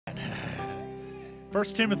1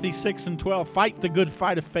 Timothy 6:12, fight the good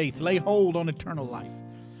fight of faith, lay hold on eternal life,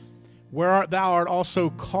 where thou art also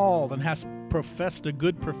called and hast professed a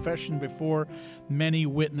good profession before many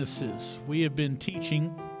witnesses. We have been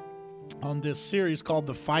teaching on this series called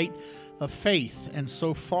The Fight of Faith, and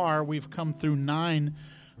so far we've come through 9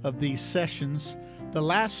 of these sessions. The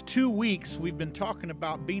last 2 weeks we've been talking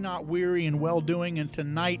about be not weary in well-doing, and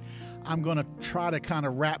tonight I'm going to try to kind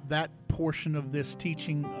of wrap that portion of this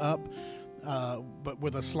teaching up, but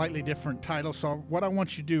with a slightly different title. So what I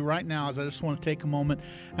want you to do right now is I just want to take a moment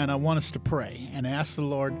and I want us to pray and ask the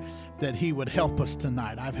Lord that He would help us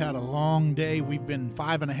tonight. I've had a long day. We've been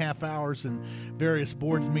 5.5 hours in various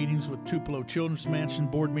board meetings with Tupelo Children's Mansion,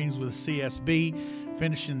 board meetings with CSB,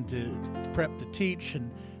 finishing to prep to teach,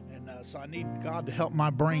 and so I need God to help my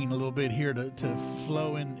brain a little bit here to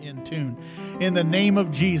flow in tune. In the name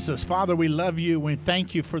of Jesus, Father, we love you. We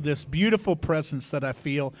thank you for this beautiful presence that I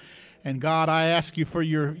feel. And God, I ask you for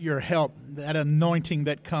your help, that anointing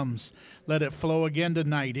that comes. Let it flow again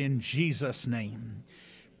tonight in Jesus' name.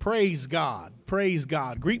 Praise God. Praise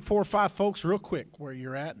God. Greet 4 or 5 folks real quick where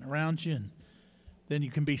you're at and around you, and then you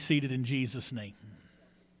can be seated in Jesus' name.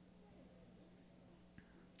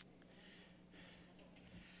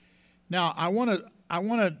 Now, I want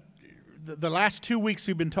to. The last 2 weeks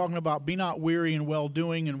we've been talking about be not weary in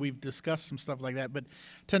well-doing, and we've discussed some stuff like that. But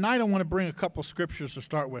tonight I want to bring a couple scriptures to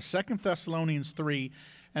start with. 2 Thessalonians 3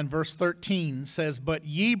 and verse 13 says, "But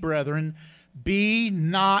ye, brethren, be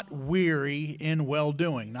not weary in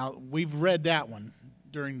well-doing." Now, we've read that one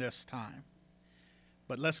during this time.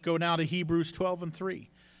 But let's go now to Hebrews 12 and 3.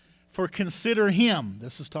 "For consider him,"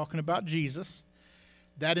 this is talking about Jesus,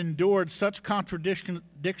 "that endured such contradiction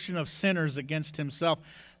of sinners against himself,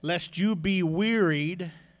 lest you be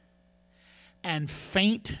wearied and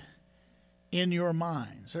faint in your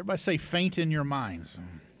minds." Everybody say faint in your minds.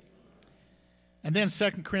 And then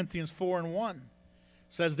 2 Corinthians 4 and 1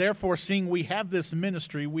 says, "Therefore, seeing we have this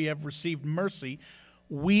ministry, we have received mercy,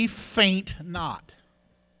 we faint not."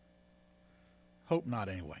 Hope not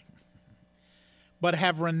anyway. "But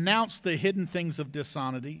have renounced the hidden things of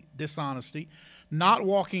dishonesty, not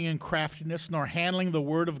walking in craftiness, nor handling the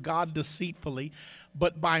word of God deceitfully,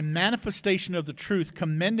 but by manifestation of the truth,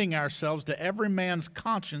 commending ourselves to every man's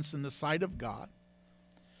conscience in the sight of God."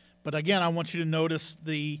 But again, I want you to notice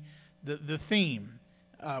the theme.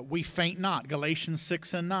 We faint not, Galatians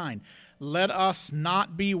 6 and 9. "Let us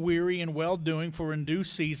not be weary in well-doing, for in due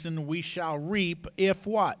season we shall reap if"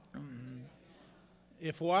 what?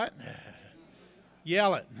 If what?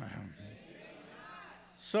 Yell it.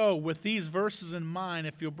 So, with these verses in mind,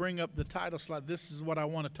 if you'll bring up the title slide, this is what I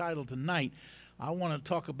want to title tonight. I want to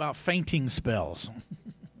talk about fainting spells.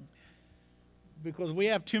 Because we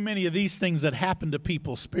have too many of these things that happen to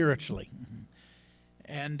people spiritually.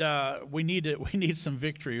 And we need some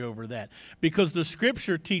victory over that. Because the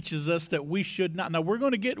Scripture teaches us that we should not. Now, we're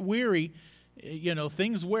going to get weary. You know,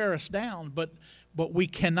 things wear us down. But we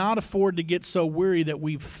cannot afford to get so weary that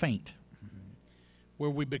we faint. Where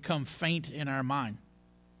we become faint in our mind.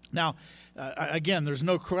 Now, again, there's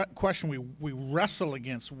no question we wrestle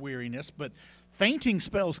against weariness, but fainting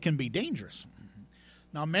spells can be dangerous.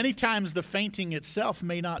 Now, many times the fainting itself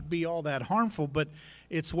may not be all that harmful, but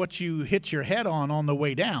it's what you hit your head on the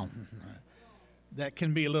way down that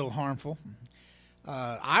can be a little harmful.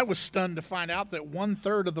 I was stunned to find out that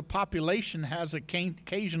 1/3 of the population has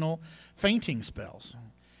occasional fainting spells.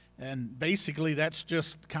 And basically that's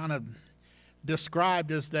just kind of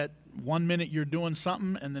described as that 1 minute you're doing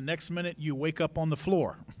something and the next minute you wake up on the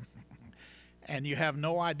floor and you have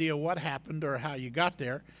no idea what happened or how you got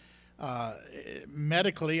there.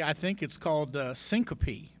 Medically, I think it's called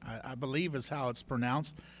syncope, I believe is how it's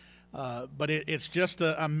pronounced. But it's just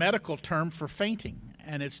a medical term for fainting.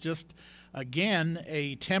 And it's just, again,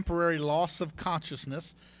 a temporary loss of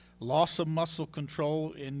consciousness, loss of muscle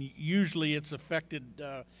control, and usually it's affected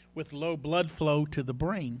with low blood flow to the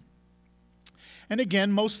brain. And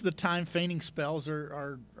again, most of the time fainting spells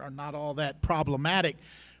are not all that problematic,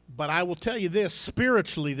 but I will tell you this,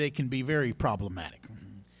 spiritually they can be very problematic.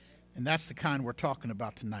 And that's the kind we're talking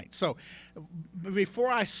about tonight. So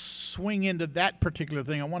before I swing into that particular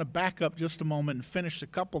thing, I want to back up just a moment and finish a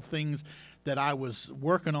couple things that I was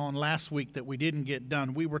working on last week that we didn't get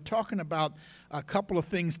done. We were talking about a couple of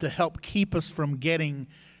things to help keep us from getting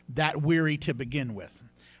that weary to begin with.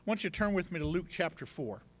 I want you to turn with me to Luke chapter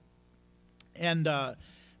 4. And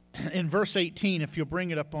in verse 18, if you'll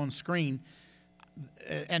bring it up on screen,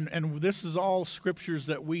 and this is all scriptures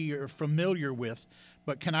that we are familiar with,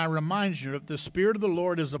 but can I remind you, if the Spirit of the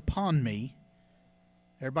Lord is upon me,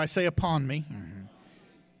 everybody say upon me,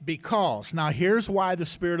 Because, now here's why the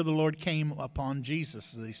Spirit of the Lord came upon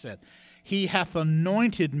Jesus, as he said. He hath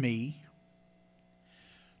anointed me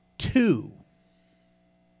to.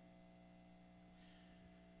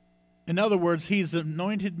 In other words, he's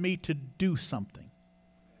anointed me to do something.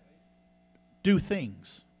 Do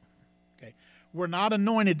things. Okay. We're not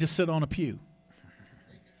anointed to sit on a pew.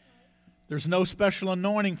 There's no special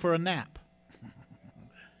anointing for a nap.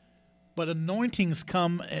 But anointings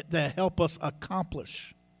come to help us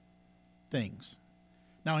accomplish things.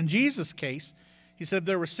 Now, in Jesus' case, he said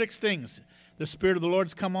there were 6 things. The Spirit of the Lord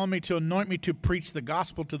has come on me to anoint me to preach the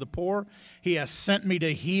gospel to the poor. He has sent me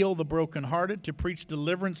to heal the brokenhearted, to preach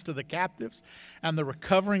deliverance to the captives, and the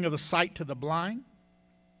recovering of the sight to the blind,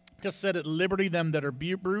 to set at liberty them that are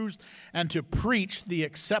bruised, and to preach the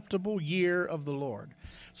acceptable year of the Lord.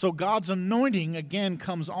 So God's anointing, again,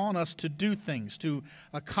 comes on us to do things, to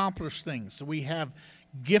accomplish things. So we have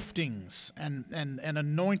giftings and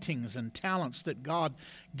anointings and talents that God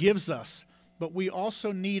gives us. But we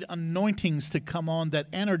also need anointings to come on that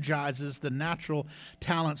energizes the natural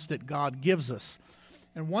talents that God gives us.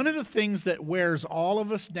 And one of the things that wears all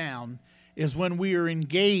of us down is when we are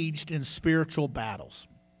engaged in spiritual battles.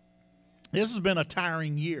 This has been a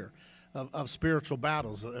tiring year of spiritual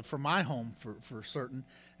battles for my home, for certain,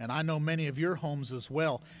 and I know many of your homes as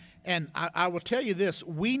well. And I will tell you this,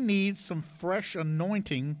 we need some fresh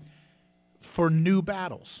anointing for new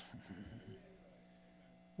battles.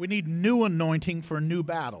 We need new anointing for new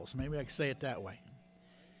battles. Maybe I can say it that way.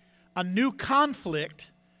 A new conflict,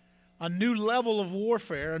 a new level of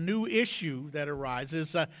warfare, a new issue that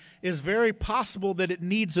arises is very possible that it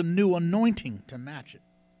needs a new anointing to match it.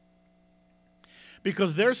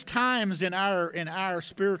 Because there's times in our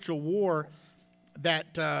spiritual war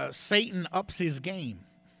that Satan ups his game,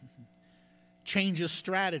 changes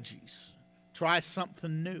strategies, tries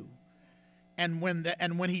something new. And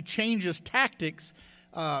when he changes tactics,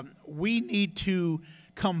 we need to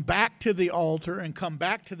come back to the altar and come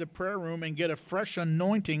back to the prayer room and get a fresh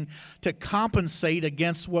anointing to compensate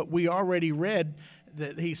against what we already read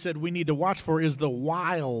that he said we need to watch for is the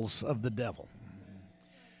wiles of the devil.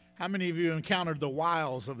 How many of you encountered the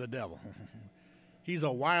wiles of the devil? He's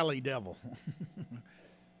a wily devil.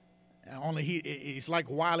 Only he's like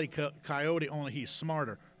Wile E. Coyote, only he's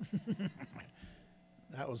smarter.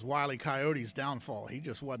 That was Wile E. Coyote's downfall. He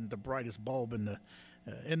just wasn't the brightest bulb in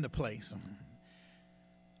the place.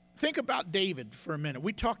 Think about David for a minute.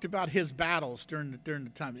 We talked about his battles during the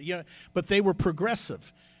time, but they were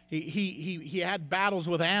progressive. He had battles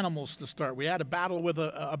with animals to start. We had a battle with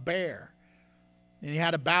a bear, and he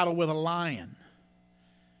had a battle with a lion,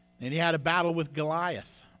 and he had a battle with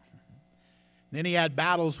Goliath. Then he had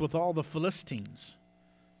battles with all the Philistines.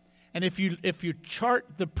 And if you chart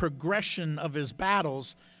the progression of his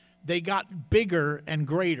battles, they got bigger and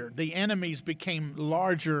greater. The enemies became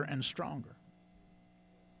larger and stronger.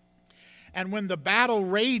 And when the battle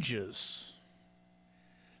rages,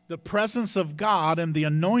 the presence of God and the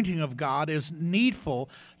anointing of God is needful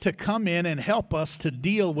to come in and help us to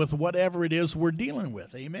deal with whatever it is we're dealing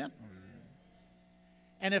with. Amen?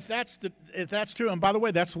 And if that's true, and by the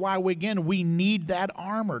way, that's why we need that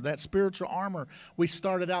armor, that spiritual armor we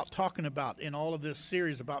started out talking about in all of this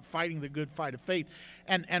series about fighting the good fight of faith.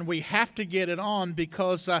 And we have to get it on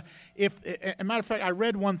because as a matter of fact, I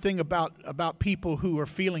read one thing about people who are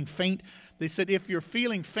feeling faint. They said if you're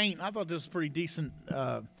feeling faint, I thought this was pretty decent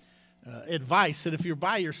advice, that if you're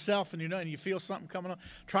by yourself and you feel something coming on,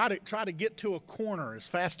 try to get to a corner as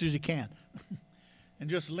fast as you can. And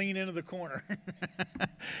just lean into the corner.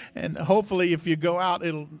 And hopefully if you go out,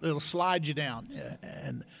 it'll slide you down.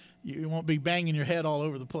 And you won't be banging your head all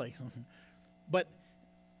over the place. But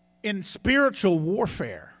in spiritual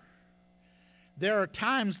warfare, there are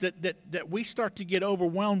times that we start to get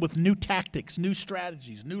overwhelmed with new tactics, new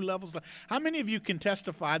strategies, new levels. How many of you can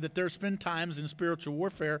testify that there's been times in spiritual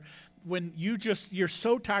warfare when you're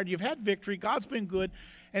so tired, you've had victory, God's been good,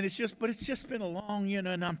 and it's just been a long,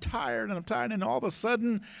 and I'm tired, and all of a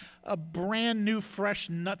sudden, a brand new, fresh,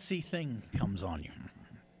 nutsy thing comes on you.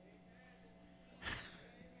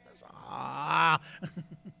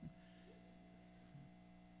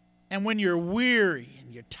 And when you're weary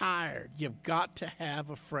and you're tired, you've got to have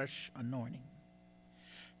a fresh anointing.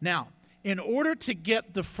 Now, in order to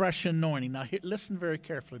get the fresh anointing, listen very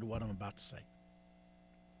carefully to what I'm about to say.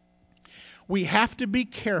 We have to be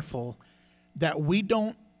careful that we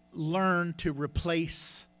don't learn to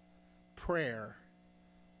replace prayer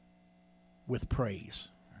with praise.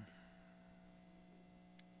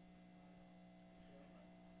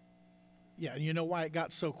 Yeah, and you know why it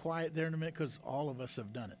got so quiet there in a minute? Because all of us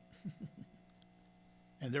have done it.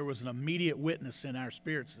 And there was an immediate witness in our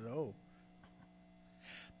spirits. Oh.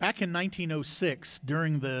 Back in 1906,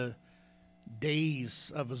 during the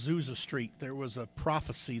days of Azusa Street, there was a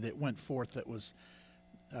prophecy that went forth that was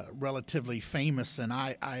relatively famous, and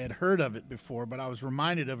I had heard of it before, but I was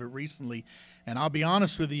reminded of it recently. And I'll be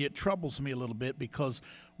honest with you, it troubles me a little bit because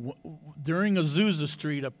during Azusa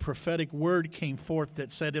Street, a prophetic word came forth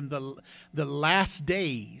that said in the last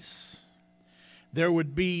days, there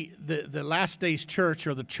would be the last days church,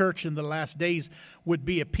 or the church in the last days would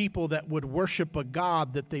be a people that would worship a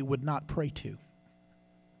God that they would not pray to.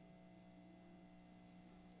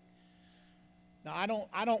 Now,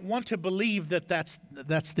 I don't want to believe that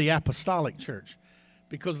that's the apostolic church,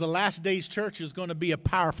 because the last days church is going to be a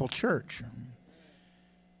powerful church.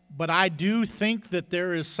 But I do think that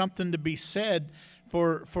there is something to be said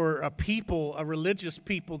for a people, a religious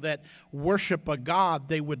people that worship a God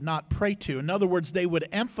they would not pray to. In other words, they would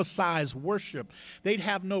emphasize worship. They'd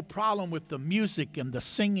have no problem with the music and the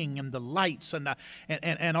singing and the lights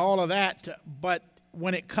and all of that. But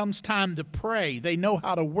when it comes time to pray, they know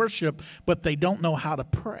how to worship, but they don't know how to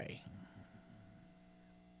pray.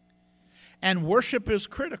 And worship is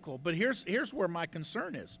critical. But here's where my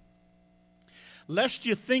concern is. Lest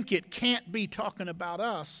you think it can't be talking about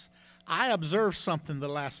us, I observed something the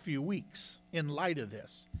last few weeks in light of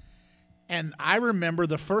this. And I remember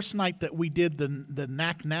the first night that we did the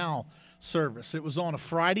Knack Now service. It was on a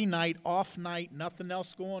Friday night, off night, nothing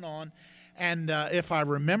else going on. And if I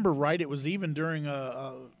remember right, it was even during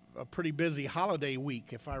a pretty busy holiday week,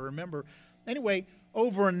 if I remember. Anyway,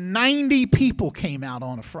 over 90 people came out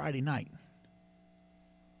on a Friday night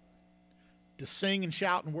to sing and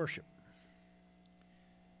shout and worship.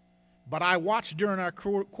 But I watched during our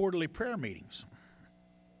quarterly prayer meetings,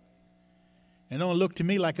 and it only looked to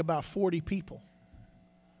me like about 40 people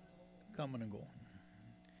coming and going.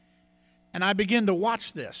 And I begin to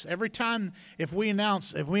watch this. Every time if we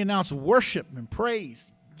announce worship and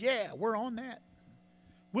praise, yeah, we're on that.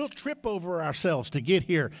 We'll trip over ourselves to get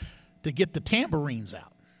here, to get the tambourines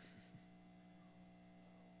out.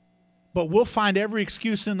 But we'll find every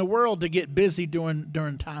excuse in the world to get busy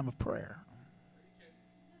during time of prayer.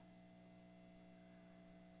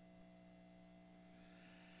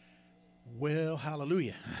 Well,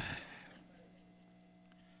 hallelujah.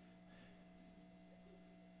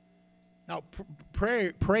 Now,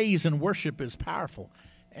 praise and worship is powerful,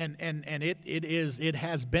 and it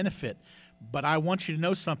has benefit. But I want you to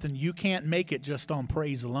know something. You can't make it just on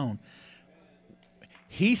praise alone.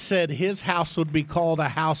 He said his house would be called a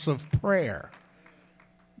house of prayer.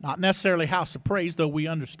 Not necessarily house of praise, though we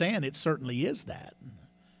understand it certainly is that.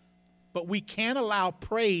 But we can't allow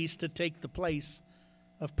praise to take the place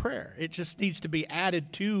of prayer. It just needs to be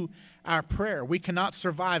added to our prayer. We cannot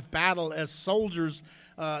survive battle as soldiers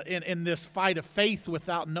in this fight of faith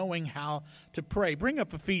without knowing how to pray. Bring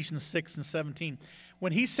up Ephesians 6 and 17.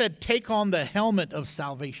 When he said, take on the helmet of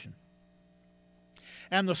salvation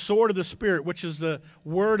and the sword of the Spirit, which is the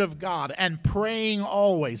word of God, and praying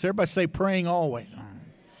always. Everybody say praying always.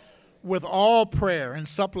 With all prayer and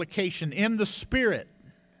supplication in the Spirit,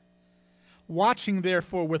 watching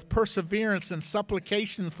therefore with perseverance and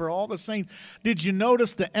supplication for all the saints. Did you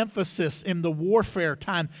notice the emphasis in the warfare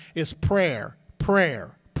time is prayer,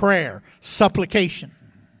 prayer, prayer, supplication?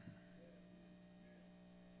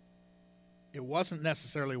 It wasn't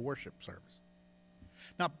necessarily a worship service.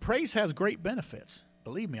 Now, praise has great benefits.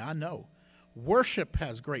 Believe me, I know. Worship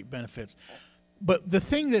has great benefits. But the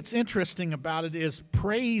thing that's interesting about it is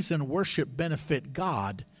praise and worship benefit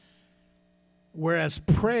God, whereas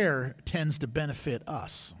prayer tends to benefit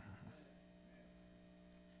us.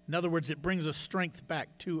 In other words, it brings a strength back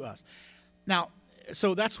to us. Now,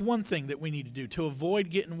 so that's one thing that we need to do to avoid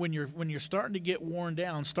getting, when you're starting to get worn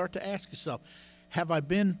down, start to ask yourself, have I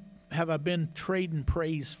been trading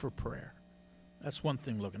praise for prayer? That's one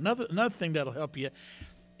thing. Look, another thing that'll help you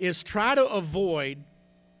is try to avoid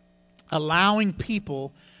allowing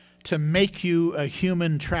people to make you a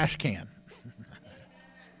human trash can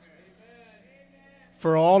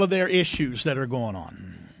for all of their issues that are going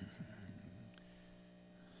on.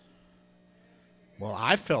 Well,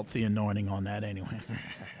 I felt the anointing on that anyway.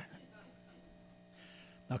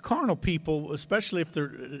 Now, carnal people, especially if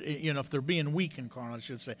they're being weak in carnal, I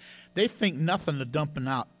should say, they think nothing of dumping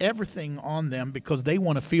out everything on them because they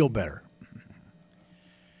want to feel better.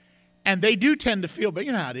 And they do tend to feel better.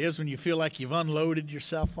 You know how it is when you feel like you've unloaded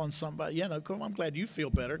yourself on somebody. You know, I'm glad you feel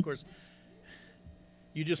better. Of course,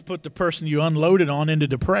 you just put the person you unloaded on into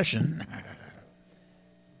depression.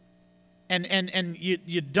 And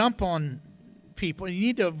you dump on people. You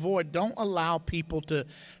need to avoid, don't allow people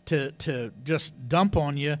to just dump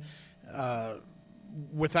on you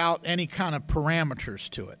without any kind of parameters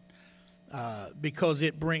to it. Because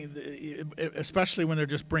especially when they're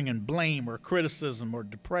just bringing blame or criticism or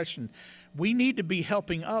depression, we need to be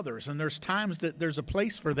helping others, and there's times that there's a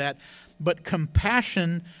place for that, but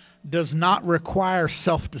compassion does not require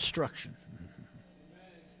self-destruction.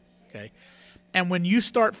 Okay? And when you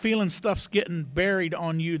start feeling stuff's getting buried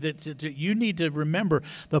on you, that you need to remember,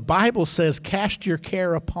 the Bible says, cast your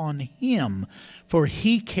care upon him, for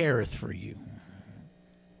he careth for you.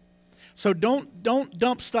 So don't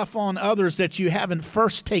dump stuff on others that you haven't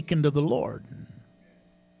first taken to the Lord.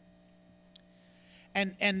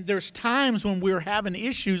 And there's times when we're having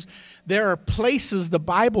issues, there are places the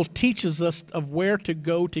Bible teaches us of where to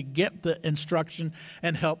go to get the instruction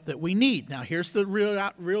and help that we need. Now, here's the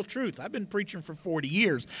real truth. I've been preaching for 40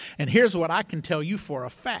 years, and here's what I can tell you for a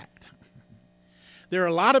fact. There are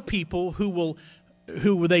a lot of people who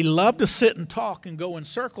they love to sit and talk and go in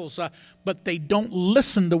circles, but they don't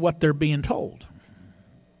listen to what they're being told.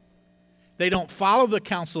 They don't follow the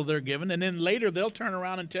counsel they're given, and then later they'll turn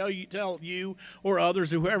around and tell you or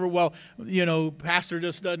others or whoever, well, pastor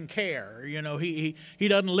just doesn't care. He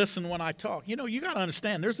doesn't listen when I talk. You got to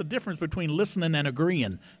understand, there's a difference between listening and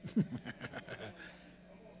agreeing.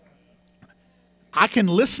 I can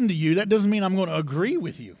listen to you. That doesn't mean I'm going to agree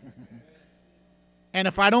with you. And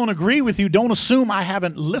if I don't agree with you, don't assume I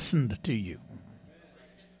haven't listened to you.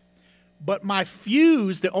 But my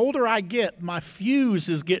fuse, the older I get, my fuse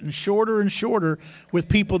is getting shorter and shorter with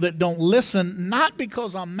people that don't listen, not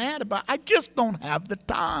because I'm mad about it. I just don't have the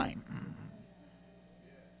time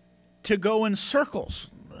to go in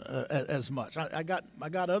circles as much. I got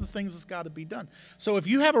other things that's got to be done. So if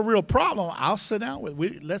you have a real problem, I'll sit down with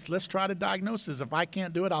you. Let's try to diagnose this. If I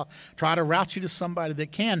can't do it, I'll try to route you to somebody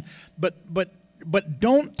that can. But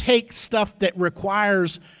don't take stuff that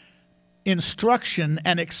requires instruction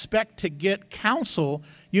and expect to get counsel.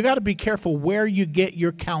 You got to be careful where you get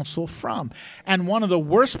your counsel from. And one of the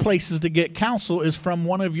worst places to get counsel is from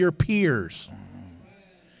one of your peers.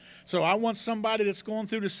 So I want somebody that's going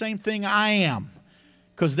through the same thing I am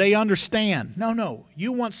because they understand. No.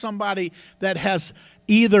 You want somebody that has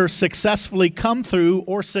either successfully come through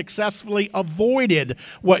or successfully avoided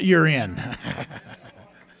what you're in.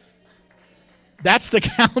 That's the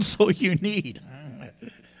counsel you need.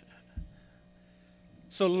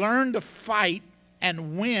 So learn to fight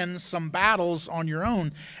and win some battles on your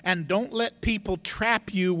own, and don't let people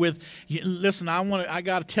trap you with, listen, I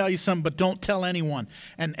got to tell you something, but don't tell anyone.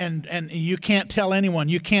 And you can't tell anyone.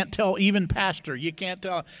 You can't tell even pastor. You can't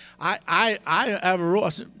tell. I have a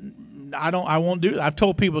rule. I won't do it. I've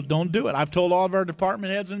told people don't do it. I've told all of our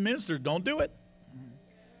department heads and ministers don't do it.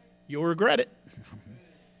 You'll regret it.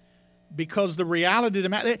 Because the reality of the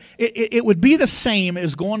matter, it would be the same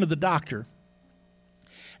as going to the doctor.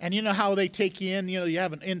 And you know how they take you in, you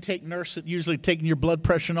have an intake nurse that usually taking your blood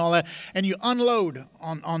pressure and all that, and you unload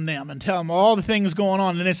on them and tell them all the things going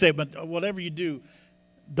on, and they say, but whatever you do,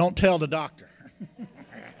 don't tell the doctor.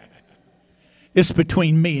 It's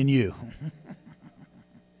between me and you.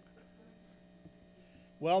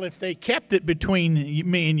 Well, if they kept it between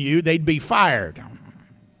me and you, they'd be fired.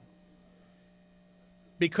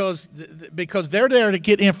 Because they're there to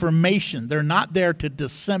get information. They're not there to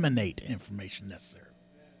disseminate information necessarily.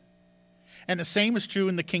 And the same is true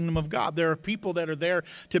in the kingdom of God. There are people that are there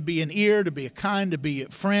to be an ear, to be a kind, to be a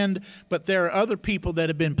friend, but there are other people that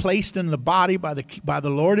have been placed in the body by the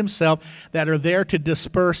Lord himself that are there to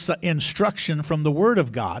disperse instruction from the Word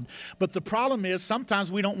of God. But the problem is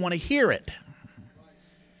sometimes we don't want to hear it.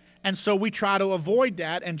 And so we try to avoid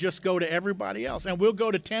that and just go to everybody else. And we'll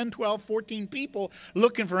go to 10, 12, 14 people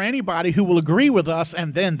looking for anybody who will agree with us,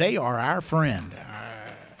 and then they are our friend.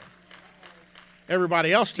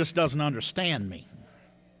 Everybody else just doesn't understand me.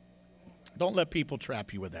 Don't let people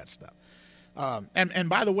trap you with that stuff. And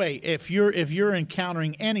by the way, if you're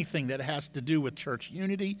encountering anything that has to do with church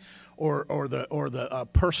unity or the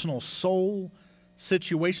personal soul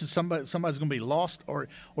situation, somebody's going to be lost, or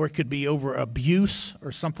it could be over abuse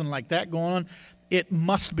or something like that going on, it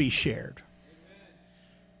must be shared.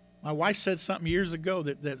 My wife said something years ago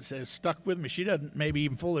that has stuck with me. She doesn't maybe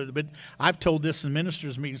even fully, but I've told this in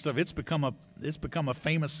ministers' meeting stuff. It's become a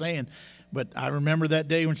famous saying. But I remember that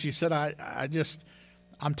day when she said,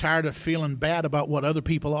 I'm tired of feeling bad about what other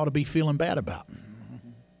people ought to be feeling bad about.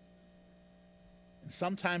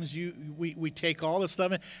 Sometimes we take all this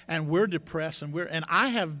stuff and we're depressed and I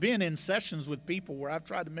have been in sessions with people where I've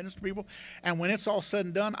tried to minister to people, and when it's all said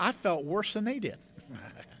and done, I felt worse than they did.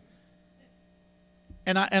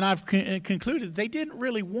 And I've concluded they didn't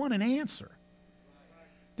really want an answer.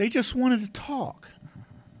 They just wanted to talk.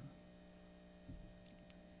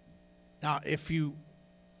 Now,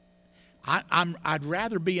 I'd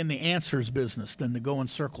rather be in the answers business than the go in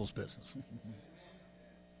circles business.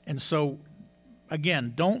 And so,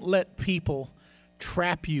 again, don't let people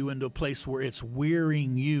trap you into a place where it's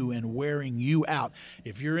wearying you and wearing you out.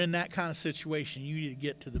 If you're in that kind of situation, you need to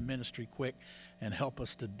get to the ministry quick and help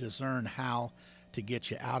us to discern how to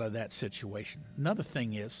get you out of that situation. Another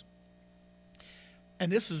thing is,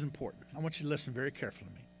 and this is important, I want you to listen very carefully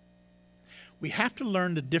to me. We have to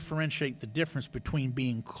learn to differentiate the difference between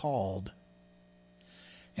being called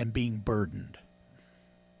and being burdened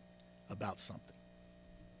about something.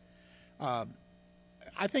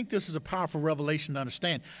 I think this is a powerful revelation to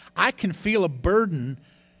understand. I can feel a burden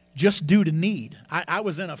just due to need. I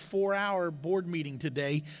was in a 4-hour board meeting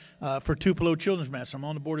today for Tupelo Children's Mass. I'm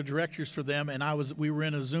on the board of directors for them, and we were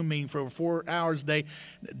in a Zoom meeting for over 4 hours a day,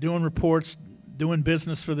 doing reports, doing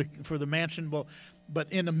business for the mansion. Well,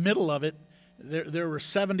 but in the middle of it, there were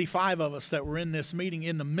 75 of us that were in this meeting.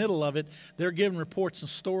 In the middle of it, they're giving reports and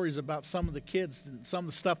stories about some of the kids and some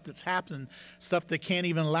of the stuff that's happening, stuff they can't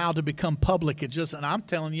even allow to become public. And I'm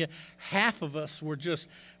telling you, half of us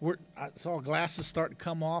I saw glasses start to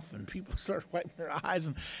come off and people start wiping their eyes,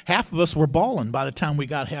 and half of us were bawling by the time we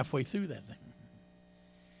got halfway through that thing.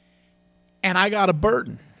 And I got a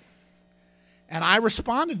burden, and I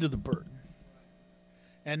responded to the burden.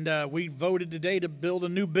 And we voted today to build a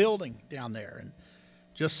new building down there. And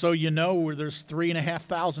just so you know, there's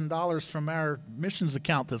 $3,500 from our missions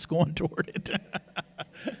account that's going toward it.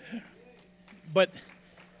 But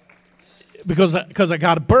because I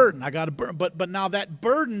got a burden, But now that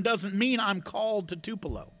burden doesn't mean I'm called to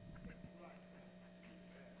Tupelo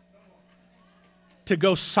to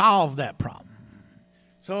go solve that problem.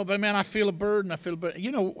 So, but man, I feel a burden.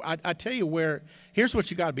 You know, I tell you here's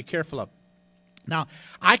what you got to be careful of. Now,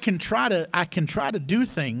 I can try to do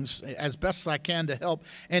things as best as I can to help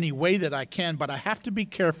any way that I can, but I have to be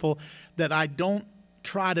careful that I don't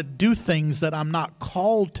try to do things that I'm not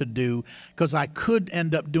called to do, because I could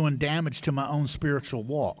end up doing damage to my own spiritual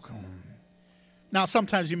walk. Now,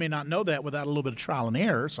 sometimes you may not know that without a little bit of trial and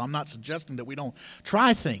error, so I'm not suggesting that we don't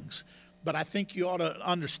try things. But I think you ought to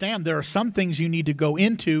understand there are some things you need to go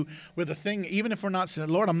into with a thing, even if we're not saying,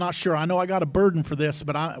 Lord, I'm not sure. I know I got a burden for this,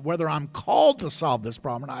 but whether I'm called to solve this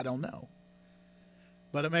problem, I don't know.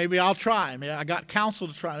 But maybe I'll try. I got counsel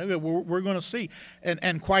to try. We're going to see.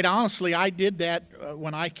 And quite honestly, I did that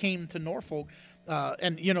when I came to Norfolk.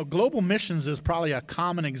 And, you know, global missions is probably a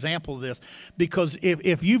common example of this, because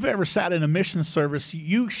if you've ever sat in a mission service,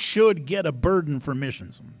 you should get a burden for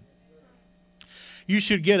missions. You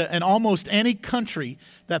should get in almost any country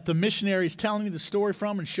that the missionary is telling you the story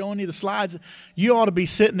from and showing you the slides. You ought to be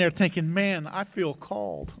sitting there thinking, man, I feel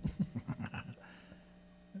called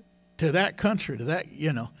to that country, to that,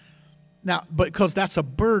 you know. Now, because that's a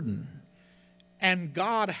burden. And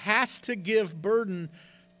God has to give burden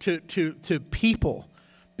to people,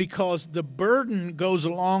 because the burden goes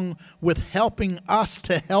along with helping us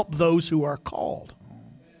to help those who are called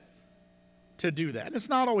to do that. It's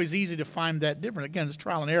not always easy to find that different. Again, it's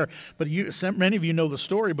trial and error. But many of you know the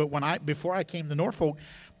story. But before I came to Norfolk,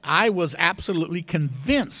 I was absolutely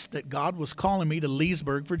convinced that God was calling me to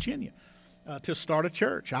Leesburg, Virginia, to start a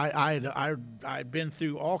church. I'd been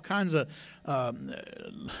through all kinds of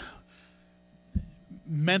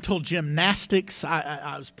mental gymnastics.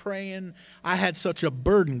 I was praying. I had such a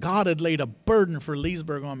burden. God had laid a burden for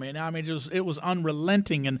Leesburg on me. And I mean, it was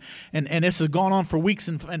unrelenting. And this has gone on for weeks.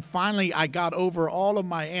 And finally, I got over all of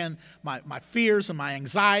my fears and my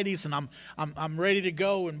anxieties. And I'm ready to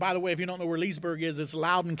go. And by the way, if you don't know where Leesburg is, it's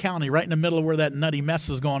Loudoun County, right in the middle of where that nutty mess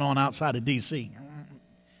is going on outside of D.C.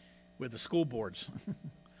 with the school boards.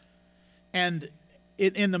 And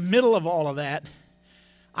in the middle of all of that,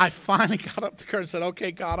 I finally got up the courage and said,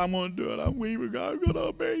 okay, God, I'm going to do it. I'm weaving, God. I'm going to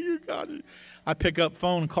obey you, God. I pick up the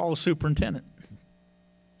phone and call the superintendent,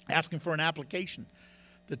 asking for an application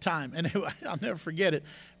at the time. And I'll never forget it,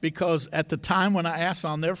 because at the time when I asked,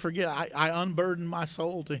 I'll never forget, I unburdened my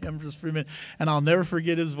soul to him just for a minute, and I'll never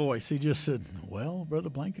forget his voice. He just said, well, Brother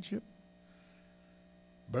Blankenship,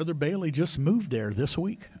 Brother Bailey just moved there this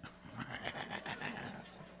week.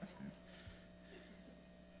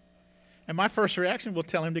 And my first reaction will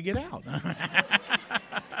tell him to get out.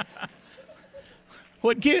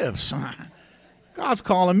 What gives? God's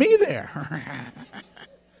calling me there.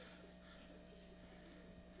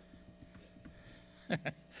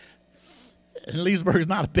 And Leesburg is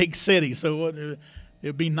not a big city, so it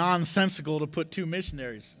would be nonsensical to put two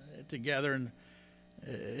missionaries together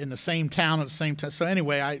in the same town at the same time. So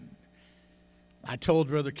anyway, I told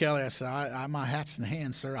Brother Kelly, I said, my hat's in the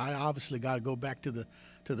hand, sir. I obviously got to go back to the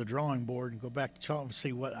to the drawing board and go back to Charles and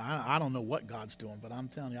see what, I don't know what God's doing, but I'm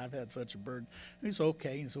telling you, I've had such a burden. He's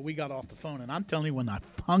okay. And so we got off the phone, and I'm telling you, when I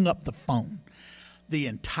hung up the phone, the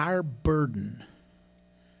entire burden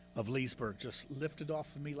of Leesburg just lifted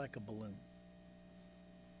off of me like a balloon.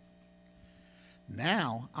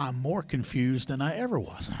 Now I'm more confused than I ever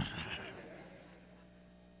was.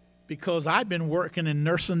 Because I've been working and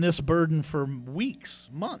nursing this burden for weeks,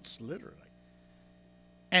 months, literally.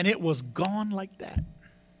 And it was gone like that.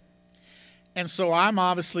 And so I'm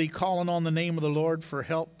obviously calling on the name of the Lord for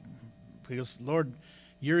help. Because, Lord,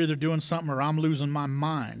 you're either doing something or I'm losing my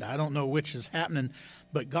mind. I don't know which is happening.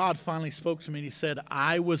 But God finally spoke to me and he said,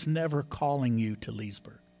 I was never calling you to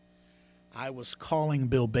Leesburg. I was calling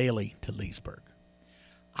Bill Bailey to Leesburg.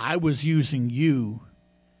 I was using you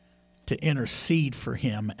to intercede for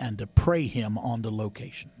him and to pray him on the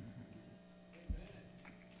location.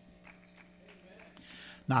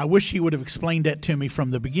 Now, I wish he would have explained that to me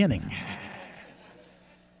from the beginning.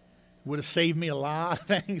 Would have saved me a lot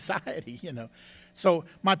of anxiety, you know. So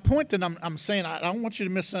my point that I'm saying, I don't want you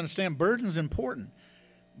to misunderstand, burden's important.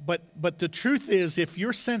 But the truth is, if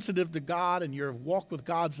you're sensitive to God and your walk with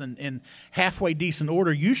God's in halfway decent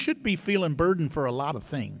order, you should be feeling burdened for a lot of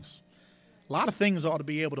things. A lot of things ought to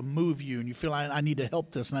be able to move you, and you feel, I need to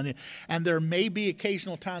help this. And there may be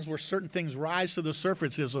occasional times where certain things rise to the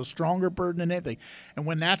surface as a stronger burden than anything. And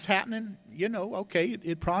when that's happening, you know, okay,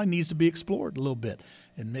 it probably needs to be explored a little bit.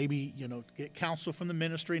 And maybe, you know, get counsel from the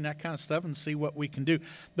ministry and that kind of stuff and see what we can do.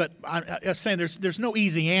 But I'm saying there's no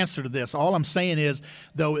easy answer to this. All I'm saying is,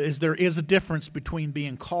 though, is there is a difference between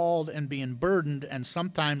being called and being burdened. And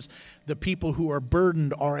sometimes the people who are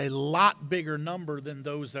burdened are a lot bigger number than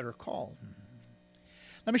those that are called.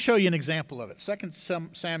 Let me show you an example of it. 2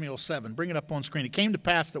 Samuel 7. Bring it up on screen. It came to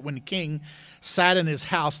pass that when the king sat in his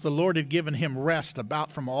house, the Lord had given him rest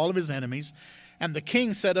about from all of his enemies. And the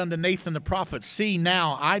king said unto Nathan the prophet, See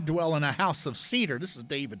now, I dwell in a house of cedar. This is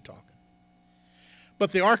David talking.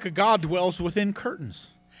 But the ark of God dwells within curtains.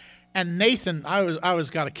 And Nathan, I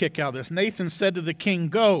always got a kick out of this. Nathan said to the king,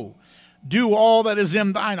 Go, do all that is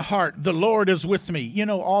in thine heart. The Lord is with me. You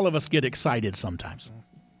know, all of us get excited sometimes.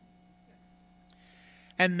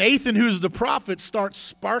 And Nathan, who's the prophet, starts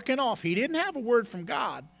sparking off. He didn't have a word from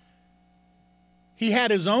God. He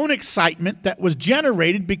had his own excitement that was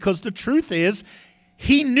generated because the truth is,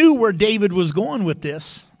 he knew where David was going with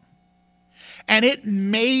this. And it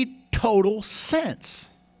made total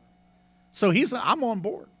sense. So I'm on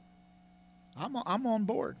board. I'm on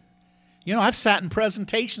board. You know, I've sat in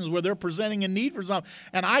presentations where they're presenting a need for something,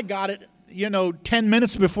 and I got it, 10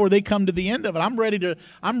 minutes before they come to the end of it. I'm ready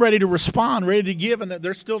to respond, ready to give, and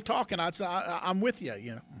they're still talking. I'm with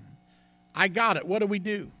you, I got it. What do we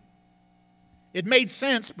do? It made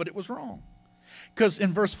sense, but it was wrong. Because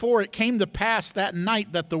in verse 4, it came to pass that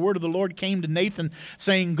night that the word of the Lord came to Nathan,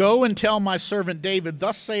 saying, Go and tell my servant David,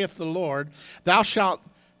 Thus saith the Lord, Thou shalt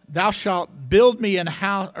build me an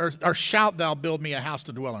house, or shalt thou build me a house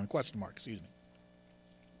to dwell in? ? Excuse me.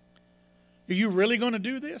 Are you really going to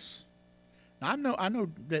do this? I know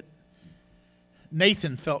that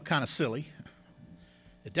Nathan felt kind of silly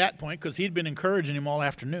at that point because he'd been encouraging him all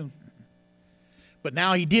afternoon. But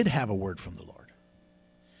now he did have a word from the Lord.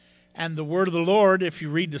 And the word of the Lord, if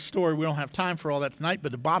you read the story, we don't have time for all that tonight,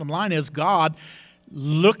 but the bottom line is God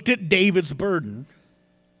looked at David's burden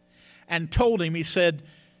and told him, he said,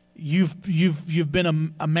 You've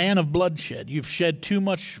been a man of bloodshed. You've shed too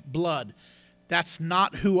much blood. That's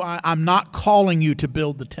not who I'm not calling you to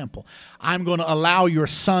build the temple. I'm going to allow your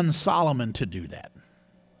son Solomon to do that.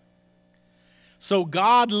 So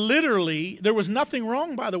God literally, there was nothing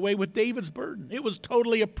wrong, by the way, with David's burden. It was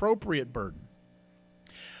totally appropriate burden.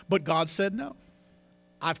 But God said no.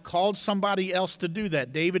 I've called somebody else to do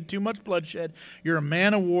that. David, too much bloodshed. You're a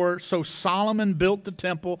man of war. So Solomon built the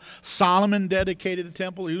temple. Solomon dedicated the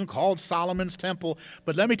temple. Even called Solomon's temple.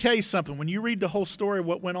 But let me tell you something. When you read the whole story of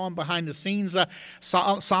what went on behind the scenes,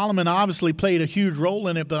 Solomon obviously played a huge role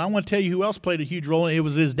in it. But I want to tell you who else played a huge role in it. It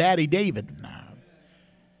was his daddy, David.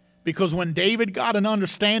 Because when David got an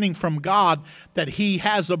understanding from God that he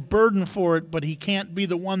has a burden for it, but he can't be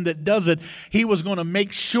the one that does it, he was going to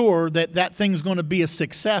make sure that that thing's going to be a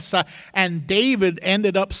success. And David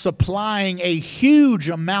ended up supplying a huge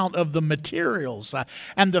amount of the materials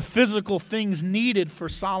and the physical things needed for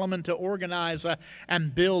Solomon to organize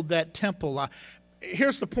and build that temple.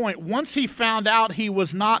 Here's the point. Once he found out he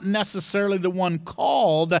was not necessarily the one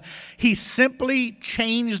called, he simply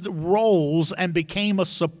changed roles and became a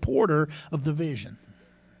supporter of the vision.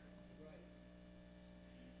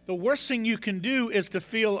 The worst thing you can do is to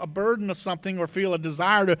feel a burden of something or feel a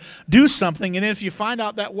desire to do something. And if you find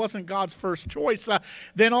out that wasn't God's first choice,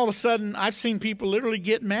 then all of a sudden I've seen people literally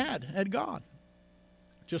get mad at God.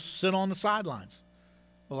 Just sit on the sidelines.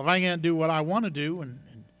 Well, if I can't do what I want to do, and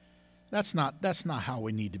that's not how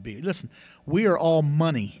we need to be. Listen, we are all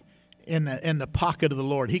money in the pocket of the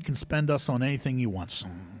Lord. He can spend us on anything He wants.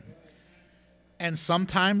 And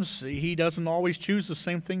sometimes He doesn't always choose the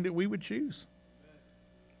same thing that we would choose.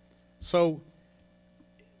 So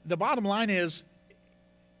the bottom line is,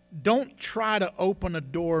 don't try to open a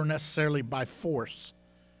door necessarily by force.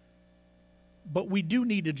 But we do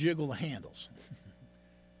need to jiggle the handles.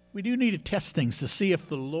 We do need to test things to see if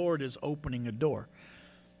the Lord is opening a door.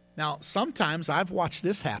 Now, sometimes I've watched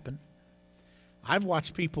this happen. I've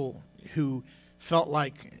watched people who felt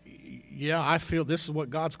like, yeah, I feel this is what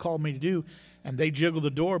God's called me to do, and they jiggle the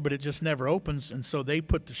door, but it just never opens, and so they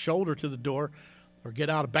put the shoulder to the door or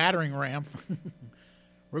get out a battering ram.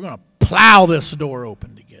 We're going to plow this door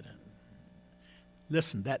open to get in.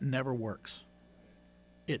 Listen, that never works.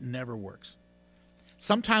 It never works.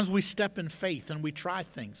 Sometimes we step in faith and we try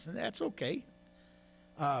things, and that's okay.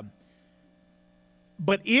 But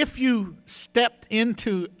if you stepped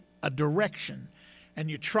into a direction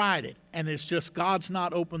and you tried it, and it's just God's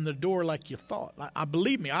not opened the door like you thought. I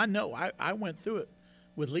believe me, I know. I went through it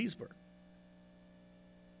with Leesburg.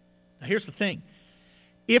 Now, here's the thing.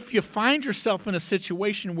 If you find yourself in a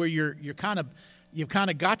situation where you've kind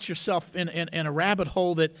of got yourself in a rabbit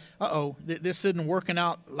hole that, this isn't working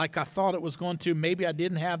out like I thought it was going to. Maybe I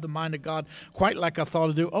didn't have the mind of God quite like I thought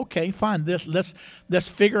to do. Okay, fine. Let's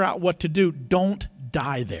figure out what to do. Don't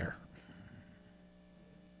die there.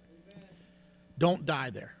 Don't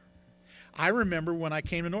die there. I remember when I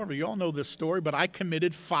came to Norfolk. You all know this story, but I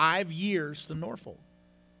committed 5 years to Norfolk.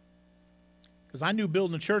 Because I knew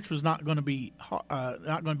building a church was not going to be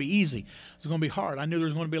easy. It was going to be hard. I knew there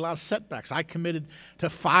was going to be a lot of setbacks. I committed to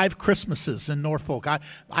 5 Christmases in Norfolk.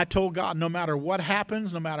 I told God, no matter what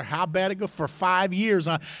happens, no matter how bad it goes, for 5 years.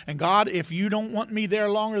 And God, if you don't want me there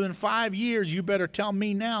longer than 5 years, you better tell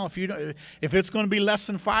me now. If it's going to be less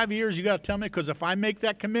than 5 years, you got to tell me. Because if I make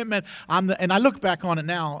that commitment, and I look back on it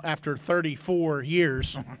now after 34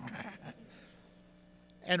 years,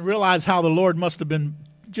 and realize how the Lord must have been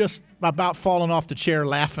just about falling off the chair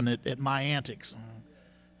laughing at my antics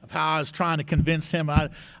of how I was trying to convince him.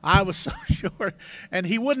 I was so sure, and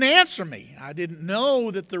he wouldn't answer me. I didn't know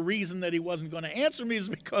that the reason that he wasn't going to answer me is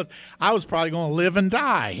because I was probably going to live and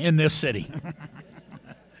die in this city.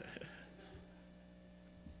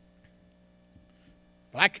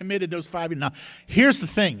 But I committed those 5 years. Now, here's the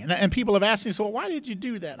thing, and people have asked me, so why did you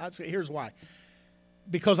do that? I'd say, here's why.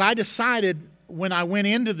 Because I decided when I went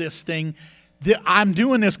into this thing, I'm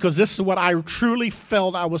doing this because this is what I truly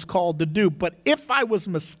felt I was called to do. But if I was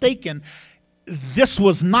mistaken, this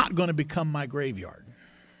was not going to become my graveyard.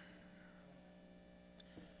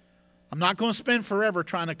 I'm not going to spend forever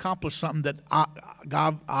trying to accomplish something that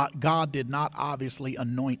God did not obviously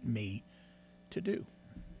anoint me to do.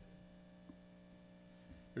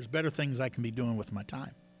 There's better things I can be doing with my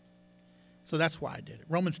time. So that's why I did it.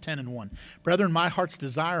 Romans 10:1. Brethren, my heart's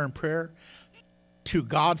desire and prayer to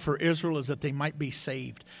God for Israel is that they might be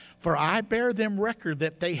saved. For I bear them record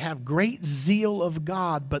that they have great zeal of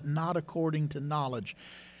God, but not according to knowledge.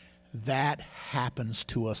 That happens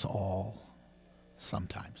to us all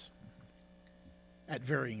sometimes at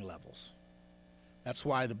varying levels. That's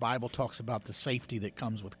why the Bible talks about the safety that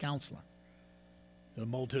comes with counseling. The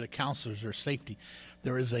multitude of counselors are safety.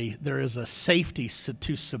 There is a safety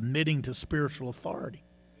to submitting to spiritual authority.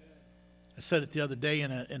 I said it the other day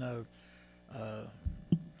in a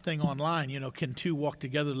thing online, can two walk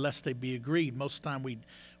together lest they be agreed? Most of the time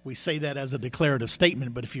we say that as a declarative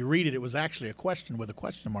statement, but if you read it, it was actually a question with a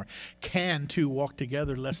question mark. Can two walk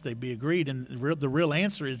together lest they be agreed? And the real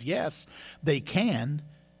answer is yes, they can,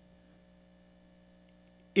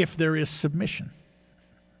 if there is submission.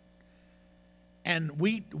 And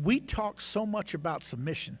we talk so much about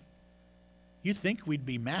submission. You'd think we'd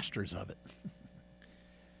be masters of it.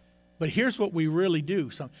 But here's what we really do.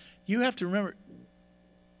 So you have to remember,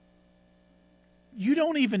 you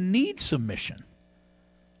don't even need submission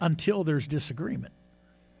until there's disagreement.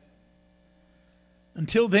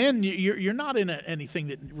 Until then, you're not in anything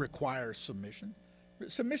that requires submission.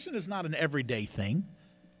 Submission is not an everyday thing.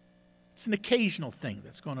 It's an occasional thing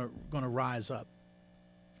that's going to rise up.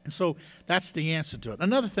 And so that's the answer to it.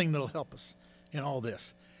 Another thing that will help us in all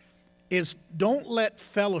this is don't let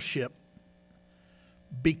fellowship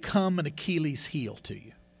become an Achilles heel to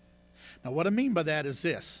you. Now, what I mean by that is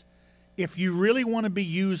this. If you really want to be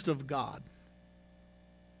used of God,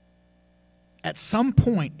 at some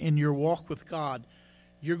point in your walk with God,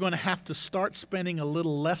 you're going to have to start spending a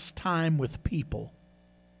little less time with people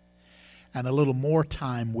and a little more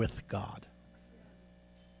time with God.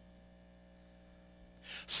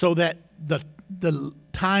 So that the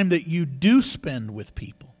time that you do spend with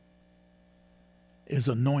people is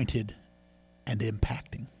anointed and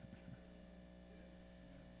impacting.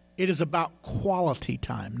 It is about quality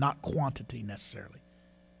time, not quantity necessarily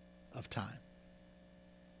of time.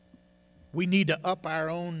 We need to up our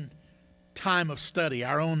own time of study,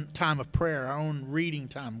 our own time of prayer, our own reading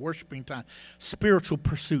time, worshiping time, spiritual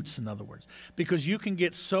pursuits, in other words. Because you can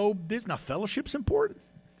get so busy. Now, fellowship's important.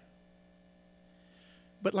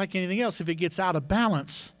 But like anything else, if it gets out of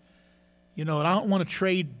balance, I don't want to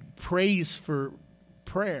trade praise for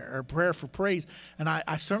prayer or prayer for praise. And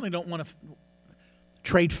I certainly don't want to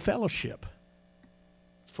trade fellowship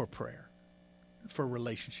for prayer, for a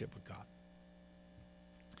relationship with God.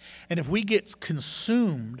 And if we get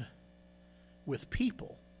consumed with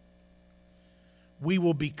people, we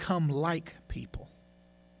will become like people.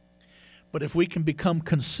 But if we can become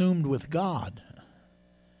consumed with God,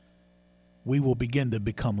 we will begin to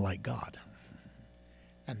become like God.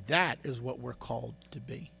 And that is what we're called to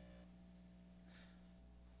be.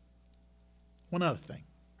 One other thing.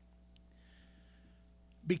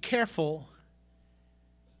 Be careful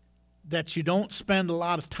that you don't spend a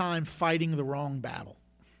lot of time fighting the wrong battle.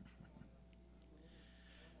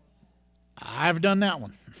 I've done that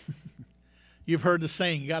one. You've heard the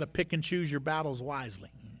saying, you got to pick and choose your battles wisely.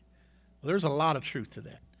 Well, there's a lot of truth to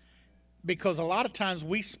that. Because a lot of times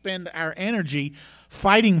we spend our energy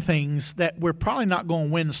fighting things that we're probably not going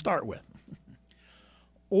to win to start with.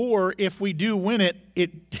 Or if we do win it,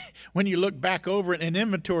 when you look back over it in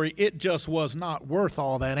inventory, it just was not worth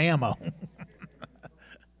all that ammo.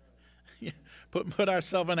 Put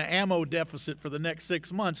ourselves in an ammo deficit for the next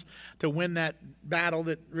 6 months to win that battle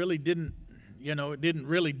that really didn't, it didn't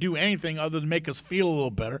really do anything other than make us feel a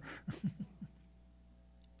little better.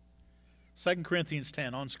 2 Corinthians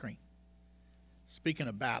 10 on screen. Speaking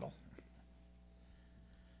of battle.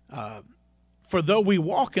 For though we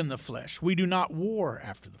walk in the flesh, we do not war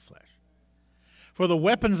after the flesh. For the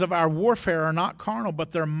weapons of our warfare are not carnal,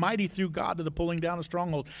 but they're mighty through God to the pulling down of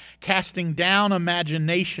strongholds, casting down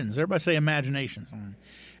imaginations. Everybody say imaginations.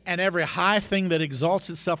 And every high thing that exalts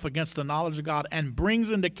itself against the knowledge of God, and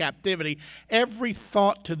brings into captivity every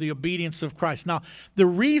thought to the obedience of Christ. Now, the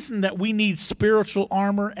reason that we need spiritual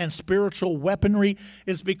armor and spiritual weaponry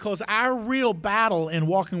is because our real battle in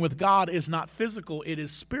walking with God is not physical, it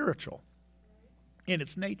is spiritual in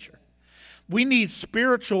its nature. We need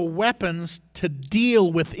spiritual weapons to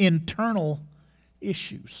deal with internal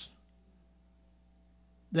issues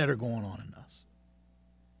that are going on in us.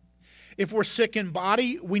 If we're sick in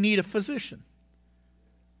body, we need a physician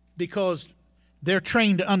because they're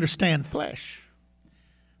trained to understand flesh.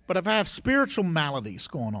 But if I have spiritual maladies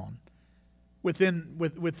going on within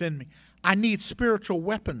me, I need spiritual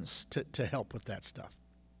weapons to help with that stuff.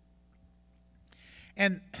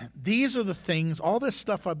 And these are the things, all this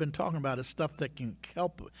stuff I've been talking about is stuff that can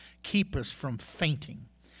help keep us from fainting.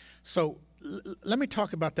 So let me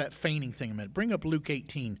talk about that fainting thing a minute. Bring up Luke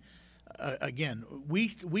 18 again.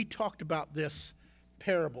 We talked about this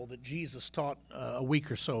parable that Jesus taught a week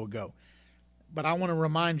or so ago. But I want to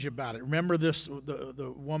remind you about it. Remember this,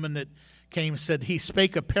 the woman that came said, he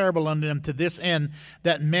spake a parable unto them to this end,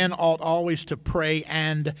 that men ought always to pray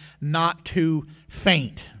and not to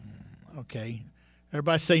faint. Okay.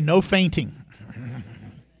 Everybody say no fainting.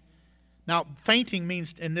 Now, fainting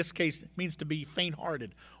means, in this case, means to be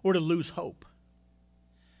faint-hearted or to lose hope.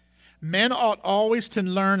 Men ought always to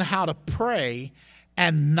learn how to pray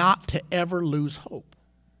and not to ever lose hope.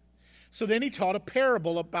 So then he taught a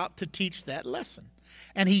parable about to teach that lesson.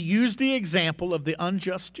 And he used the example of the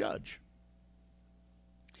unjust judge.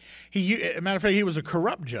 As a matter of fact, he was a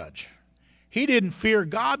corrupt judge. He didn't fear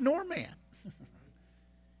God nor man.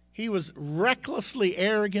 He was recklessly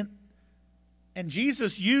arrogant. And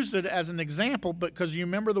Jesus used it as an example because you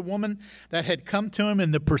remember the woman that had come to him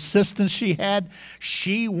and the persistence she had?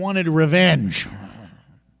 She wanted revenge.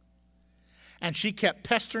 And she kept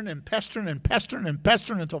pestering and pestering and pestering and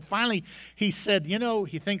pestering until finally he said,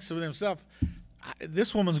 he thinks of himself,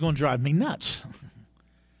 this woman's going to drive me nuts.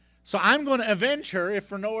 So I'm going to avenge her if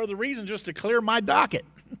for no other reason just to clear my docket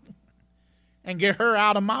and get her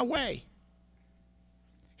out of my way.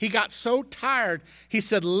 He got so tired, he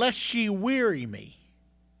said, lest she weary me.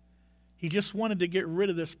 He just wanted to get rid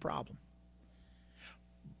of this problem.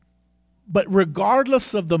 But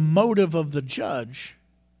regardless of the motive of the judge,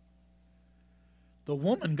 the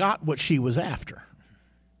woman got what she was after.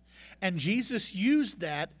 And Jesus used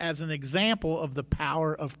that as an example of the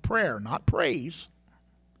power of prayer, not praise,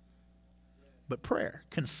 but prayer.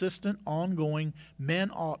 Consistent, ongoing. Men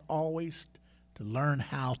ought always to learn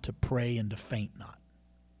how to pray and to faint not.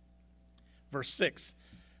 Verse 6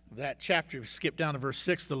 of that chapter, skip down to verse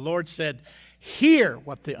 6, the Lord said, hear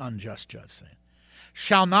what the unjust judge said.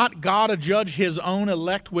 Shall not God adjudge his own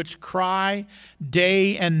elect which cry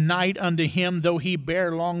day and night unto him, though he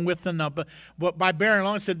bear long with them? But by bearing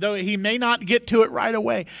long, it said, though he may not get to it right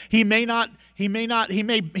away. He may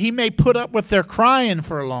put up with their crying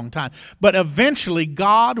for a long time. But eventually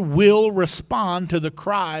God will respond to the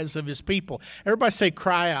cries of his people. Everybody say,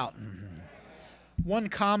 cry out. One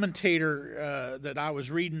commentator that I was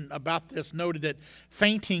reading about this noted that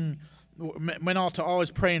fainting, men ought to always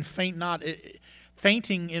pray and faint not.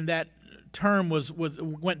 Fainting in that term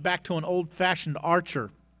went back to an old-fashioned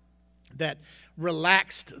archer that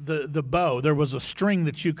relaxed the bow. There was a string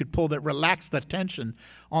that you could pull that relaxed the tension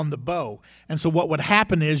on the bow. And so what would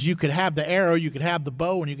happen is you could have the arrow, you could have the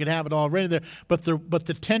bow, and you could have it already there, but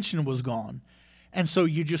the tension was gone. And so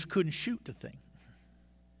you just couldn't shoot the thing.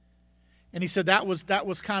 And he said that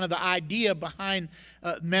was kind of the idea behind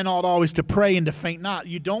men ought always to pray and to faint not.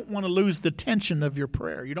 You don't want to lose the tension of your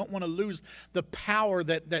prayer. You don't want to lose the power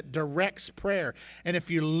that directs prayer. And if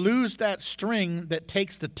you lose that string that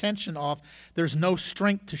takes the tension off, there's no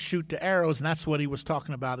strength to shoot the arrows, and that's what he was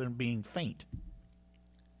talking about in being faint.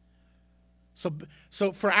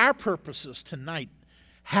 So for our purposes tonight,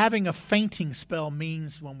 having a fainting spell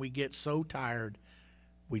means when we get so tired,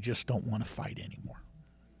 we just don't want to fight anymore.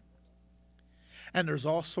 And there's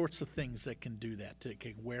all sorts of things that can do that, that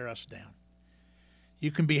can wear us down.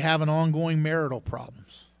 You can be having ongoing marital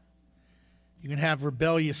problems. You can have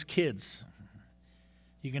rebellious kids.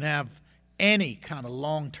 You can have any kind of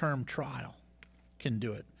long-term trial can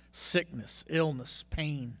do it. Sickness, illness,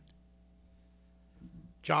 pain,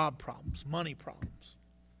 job problems, money problems.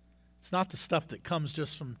 It's not the stuff that comes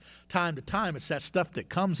just from time to time. It's that stuff that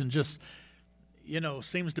comes and just,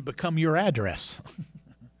 seems to become your address.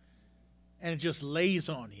 And it just lays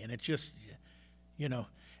on you, and it just,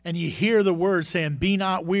 and you hear the word saying, be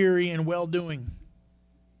not weary in well-doing.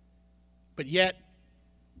 But yet,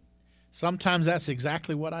 sometimes that's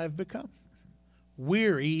exactly what I've become.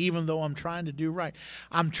 Weary, even though I'm trying to do right.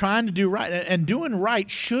 I'm trying to do right, and doing right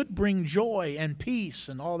should bring joy and peace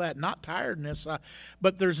and all that, not tiredness.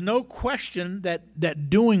 But there's no question that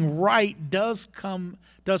doing right does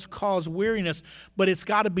cause weariness, but it's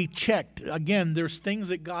got to be checked. Again, there's things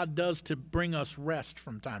that God does to bring us rest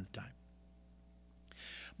from time to time.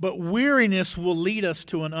 But weariness will lead us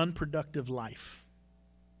to an unproductive life.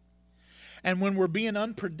 And when we're being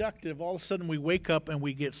unproductive, all of a sudden we wake up and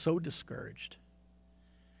we get so discouraged.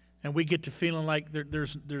 And we get to feeling like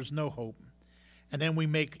there's no hope. And then we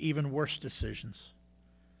make even worse decisions.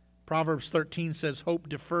 Proverbs 13 says, hope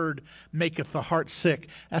deferred maketh the heart sick.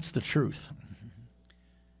 That's the truth.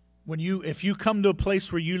 If you come to a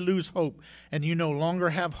place where you lose hope and you no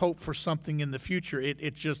longer have hope for something in the future,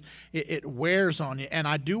 it wears on you. And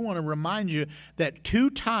I do want to remind you that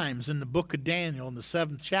 2 times in the book of Daniel, in the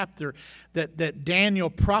 7th chapter, that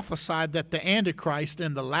Daniel prophesied that the Antichrist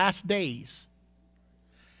in the last days,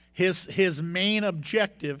 his main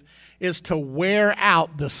objective is to wear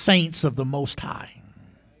out the saints of the Most High.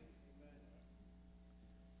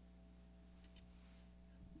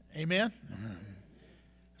 Amen?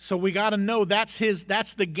 So we got to know that's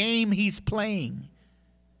the game he's playing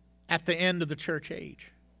at the end of the church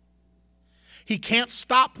age. He can't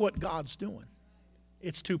stop what God's doing.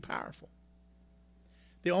 It's too powerful.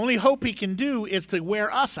 The only hope he can do is to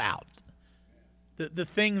wear us out. The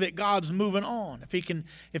thing that God's moving on.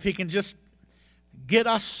 If he can just get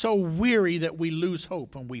us so weary that we lose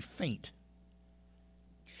hope and we faint.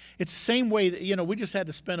 It's the same way that, we just had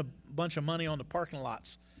to spend a bunch of money on the parking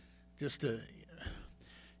lots just to,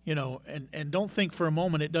 and don't think for a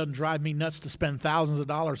moment it doesn't drive me nuts to spend thousands of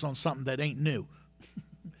dollars on something that ain't new.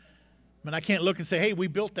 I can't look and say, hey, we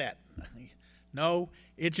built that. No,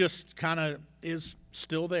 it just kind of is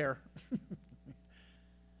still there.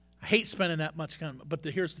 I hate spending that much time, but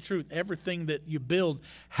here's the truth. Everything that you build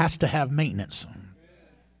has to have maintenance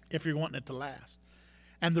if you're wanting it to last.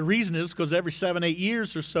 And the reason is because every 7-8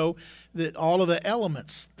 years or so, that all of the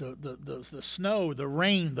elements, the snow, the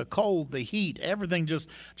rain, the cold, the heat, everything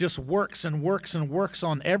just works and works and works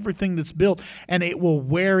on everything that's built, and it will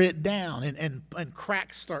wear it down, and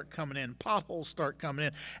cracks start coming in, potholes start coming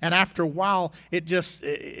in, and after a while,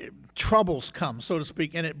 troubles come, so to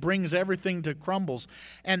speak, and it brings everything to crumbles.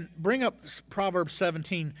 And bring up Proverbs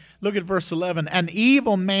 17, look at verse 11. An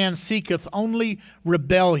evil man seeketh only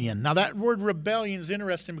rebellion. Now that word rebellion is interesting.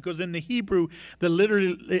 interesting because in the Hebrew,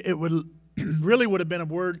 it would really would have been a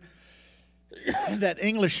word that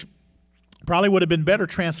English probably would have been better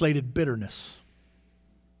translated bitterness.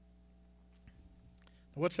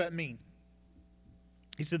 What's that mean?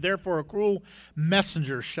 He said, therefore a cruel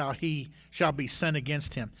messenger shall be sent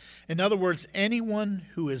against him. In other words, anyone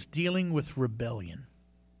who is dealing with rebellion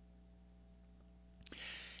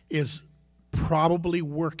is probably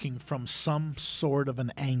working from some sort of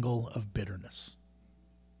an angle of bitterness.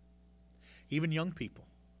 Even young people.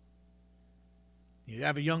 You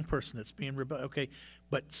have a young person that's being rebellious, okay,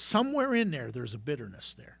 but somewhere in there, there's a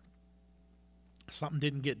bitterness there. Something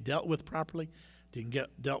didn't get dealt with properly, didn't get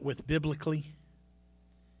dealt with biblically.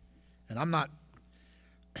 And I'm not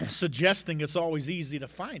suggesting it's always easy to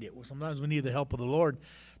find it. Sometimes we need the help of the Lord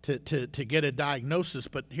to get a diagnosis.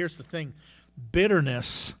 But here's the thing.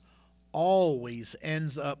 Bitterness always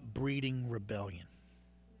ends up breeding rebellion.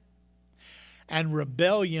 And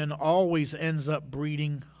rebellion always ends up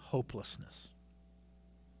breeding hopelessness.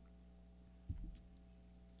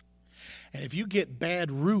 And if you get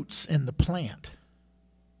bad roots in the plant,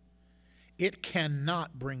 it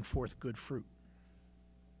cannot bring forth good fruit.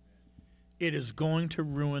 It is going to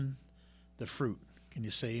ruin the fruit. Can you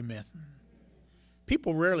say amen?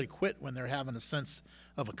 People rarely quit when they're having a sense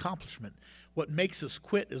of accomplishment. What makes us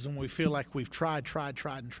quit is when we feel like we've tried,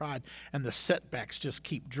 and the setbacks just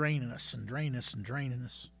keep draining us and draining us and draining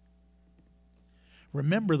us.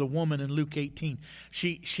 Remember the woman in Luke 18.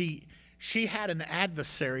 She had an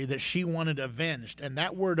adversary that she wanted avenged, and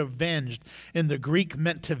that word avenged in the Greek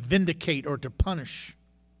meant to vindicate or to punish.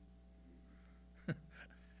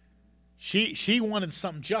 She wanted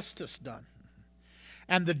some justice done.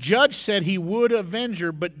 And the judge said he would avenge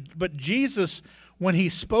her, but Jesus, when he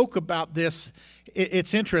spoke about this,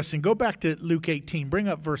 it's interesting. Go back to Luke 18. Bring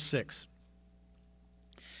up verse 6.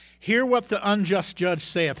 Hear what the unjust judge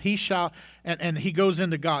saith. He shall, and he goes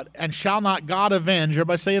into God, and shall not God avenge,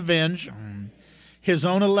 everybody say avenge, his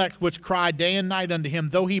own elect, which cry day and night unto him,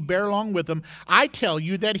 though he bear long with them. I tell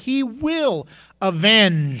you that he will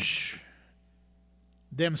avenge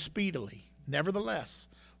them speedily. Nevertheless,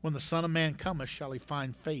 when the Son of Man cometh, shall he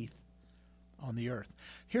find faith on the earth.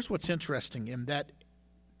 Here's what's interesting in that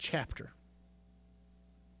chapter.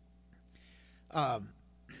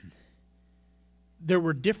 There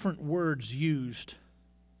were different words used,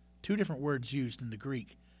 two different words used in the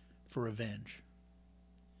Greek for avenge.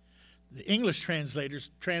 The English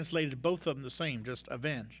translators translated both of them the same, just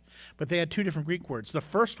avenge. But they had two different Greek words. The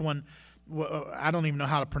first one, I don't even know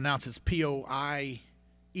how to pronounce it. It's P-O-I-E-O,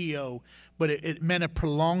 but it meant a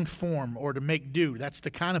prolonged form or to make do. That's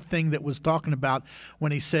the kind of thing that was talking about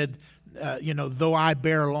when he said, though I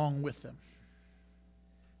bear along with them.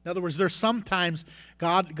 In other words, there's sometimes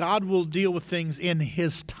God will deal with things in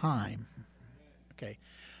his time. Okay.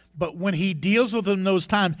 But when he deals with them in those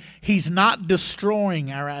times, he's not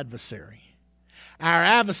destroying our adversary. Our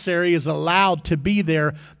adversary is allowed to be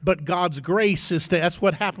there, but God's grace is that's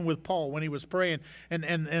what happened with Paul when he was praying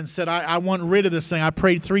and said, I want rid of this thing. I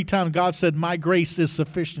prayed 3 times. God said, my grace is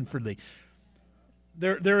sufficient for thee.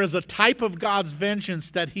 There is a type of God's vengeance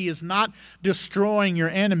that he is not destroying your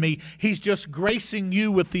enemy. He's just gracing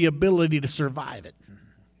you with the ability to survive it.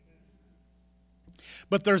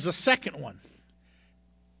 But there's a second one.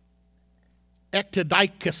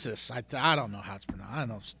 Ectodikesis. I don't know how it's pronounced. I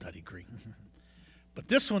don't study Greek. But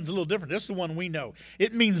this one's a little different. This is the one we know.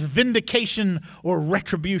 It means vindication or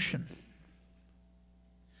retribution.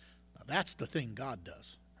 Now that's the thing God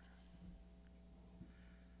does.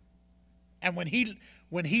 And when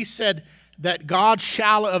he said that God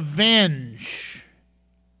shall avenge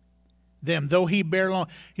them, though he bear long,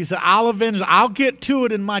 he said, I'll avenge, I'll get to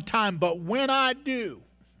it in my time, but when I do,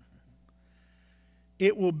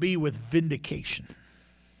 it will be with vindication.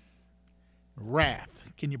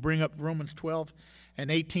 Wrath. Can you bring up Romans 12 and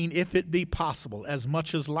 18? If it be possible, as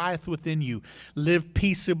much as lieth within you, live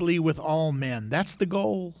peaceably with all men. That's the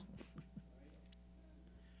goal.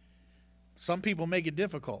 Some people make it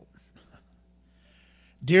difficult.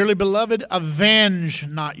 Dearly beloved, avenge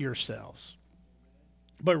not yourselves,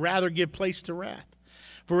 but rather give place to wrath.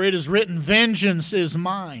 For it is written, vengeance is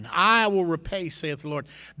mine, I will repay, saith the Lord.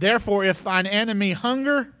 Therefore, if thine enemy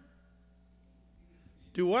hunger,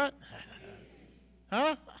 do what?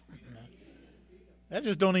 Huh? That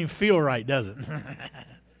just don't even feel right, does it?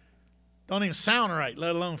 Don't even sound right,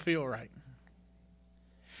 let alone feel right.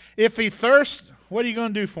 If he thirsts, what are you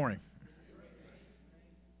going to do for him?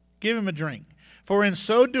 Give him a drink. For in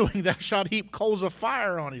so doing thou shalt heap coals of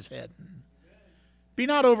fire on his head. Be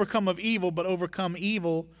not overcome of evil, but overcome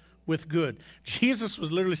evil with good. Jesus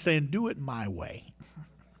was literally saying, do it my way.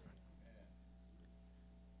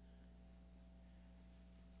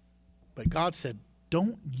 But God said,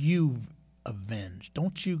 don't you avenge.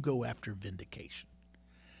 Don't you go after vindication.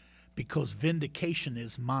 Because vindication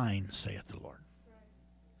is mine, saith the Lord.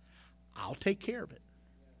 I'll take care of it.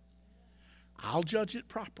 I'll judge it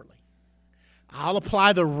properly. I'll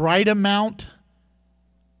apply the right amount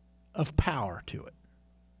of power to it.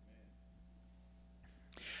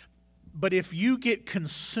 But if you get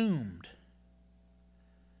consumed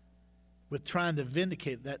with trying to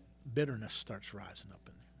vindicate, that bitterness starts rising up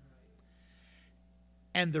in you.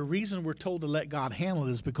 And the reason we're told to let God handle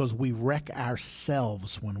it is because we wreck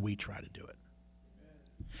ourselves when we try to do it.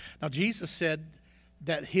 Now, Jesus said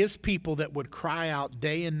that his people that would cry out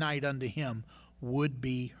day and night unto him would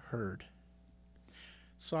be heard.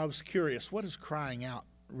 So I was curious, what does crying out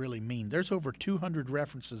really mean? There's over 200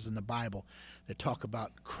 references in the Bible that talk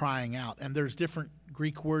about crying out, and there's different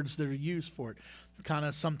Greek words that are used for it, kind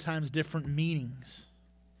of sometimes different meanings.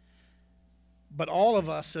 But all of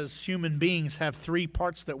us as human beings have three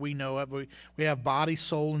parts that we know of. We have body,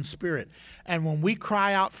 soul, and spirit. And when we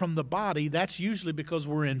cry out from the body, that's usually because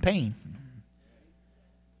we're in pain.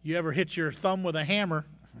 You ever hit your thumb with a hammer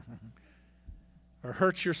or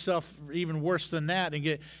hurt yourself even worse than that and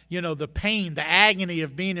get, the pain, the agony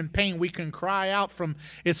of being in pain, we can cry out from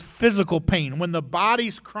its physical pain. When the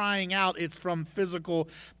body's crying out, it's from physical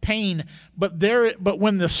pain. But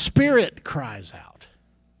when the spirit cries out,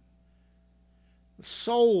 the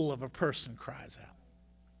soul of a person cries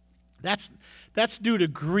out. That's due to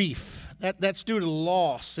grief. That's due to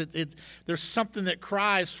loss. There's something that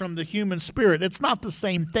cries from the human spirit. It's not the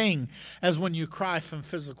same thing as when you cry from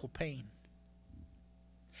physical pain.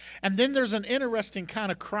 And then there's an interesting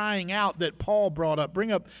kind of crying out that Paul brought up.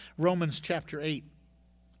 Bring up Romans chapter 8.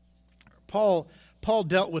 Paul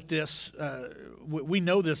dealt with this. We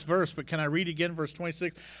know this verse, but can I read again, verse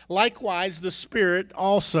 26? Likewise, the Spirit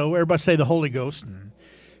also, everybody say the Holy Ghost,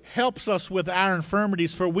 helps us with our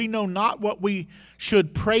infirmities, for we know not what we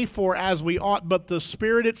should pray for as we ought, but the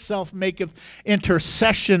Spirit itself maketh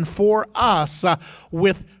intercession for us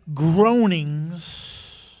with groanings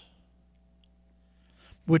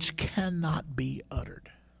which cannot be uttered.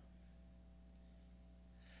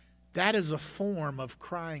 That is a form of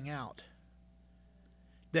crying out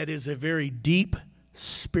that is a very deep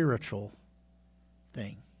spiritual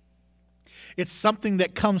thing. It's something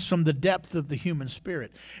that comes from the depth of the human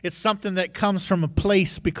spirit. It's something that comes from a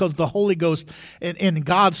place because the Holy Ghost, in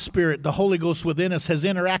God's Spirit, the Holy Ghost within us has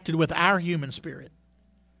interacted with our human spirit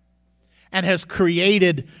and has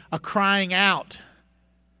created a crying out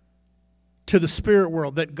to the spirit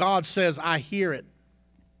world that God says, I hear it.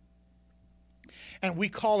 And we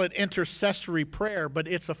call it intercessory prayer, but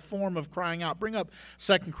it's a form of crying out. Bring up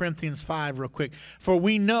 2 Corinthians 5 real quick. For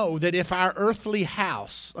we know that if our earthly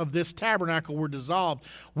house of this tabernacle were dissolved,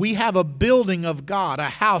 we have a building of God, a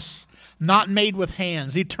house not made with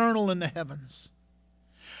hands, eternal in the heavens.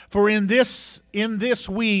 For in this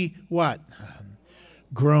we, what?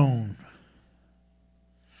 Groan.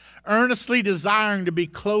 Earnestly desiring to be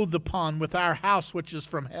clothed upon with our house which is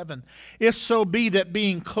from heaven. If so be that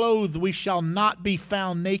being clothed we shall not be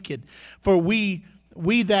found naked. For we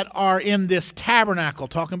that are in this tabernacle,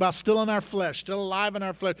 talking about still in our flesh, still alive in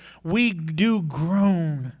our flesh, we do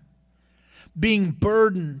groan, being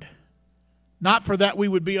burdened, not for that we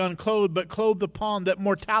would be unclothed, but clothed upon that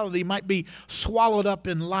mortality might be swallowed up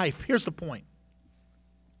in life. Here's the point.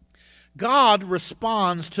 God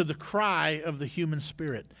responds to the cry of the human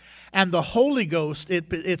spirit. And the Holy Ghost,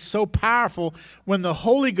 it's so powerful when the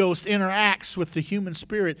Holy Ghost interacts with the human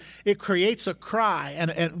spirit, it creates a cry,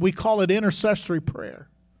 and we call it intercessory prayer.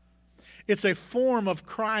 It's a form of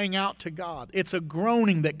crying out to God. It's a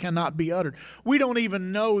groaning that cannot be uttered. We don't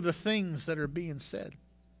even know the things that are being said.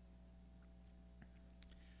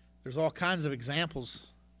 There's all kinds of examples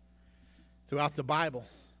throughout the Bible.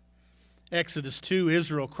 Exodus 2,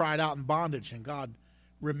 Israel cried out in bondage, and God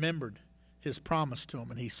remembered his promise to them,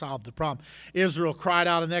 and he solved the problem. Israel cried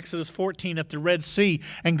out in Exodus 14 at the Red Sea,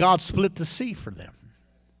 and God split the sea for them.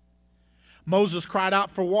 Moses cried out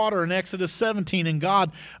for water in Exodus 17, and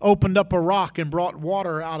God opened up a rock and brought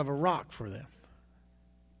water out of a rock for them.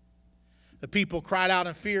 The people cried out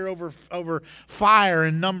in fear over fire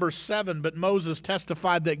in Numbers 7, but Moses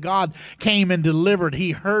testified that God came and delivered.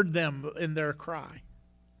 He heard them in their cry.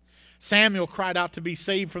 Samuel cried out to be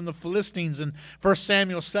saved from the Philistines in 1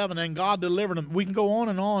 Samuel 7, and God delivered him. We can go on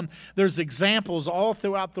and on. There's examples all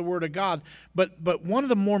throughout the Word of God. But one of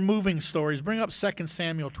the more moving stories, bring up 2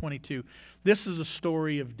 Samuel 22. This is a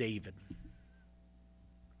story of David.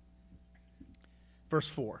 Verse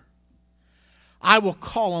 4. I will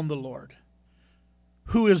call on the Lord,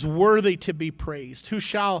 who is worthy to be praised, who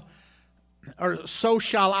shall or so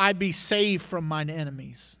shall I be saved from mine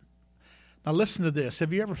enemies. Now listen to this.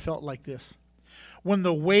 Have you ever felt like this? When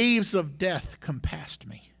the waves of death compassed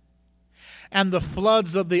me, and the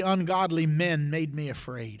floods of the ungodly men made me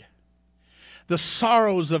afraid. The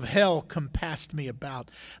sorrows of hell compassed me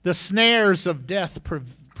about. The snares of death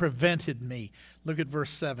prevented me. Look at verse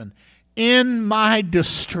 7. In my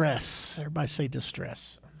distress, everybody say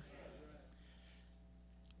distress,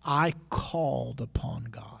 I called upon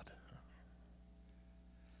God.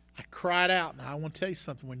 I cried out. Now I want to tell you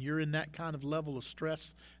something. When you're in that kind of level of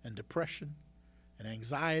stress and depression and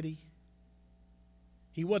anxiety,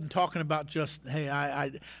 he wasn't talking about just, hey,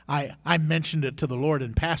 I mentioned it to the Lord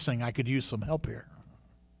in passing. I could use some help here.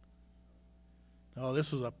 No,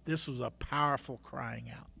 this was a powerful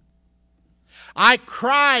crying out. I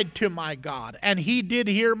cried to my God, and he did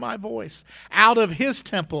hear my voice out of his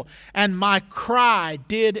temple, and my cry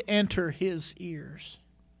did enter his ears.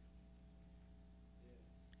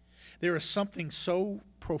 There is something so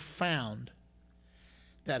profound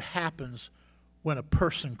that happens when a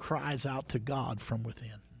person cries out to God from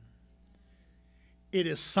within. It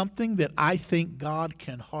is something that I think God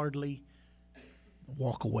can hardly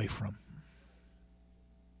walk away from.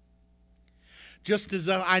 Just as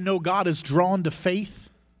I know God is drawn to faith,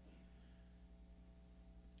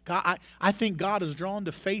 I think God is drawn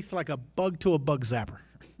to faith like a bug to a bug zapper.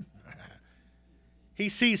 He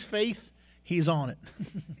sees faith, he's on it.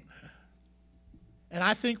 And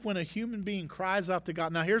I think when a human being cries out to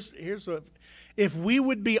God, now here's what, if we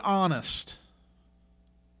would be honest,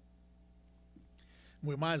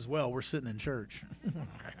 we might as well, we're sitting in church.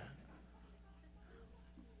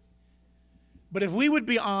 But if we would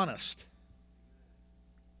be honest,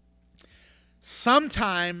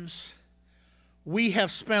 sometimes we have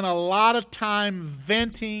spent a lot of time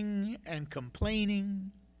venting and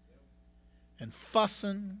complaining and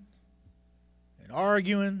fussing and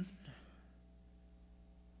arguing,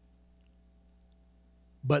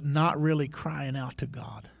 but not really crying out to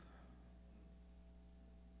God.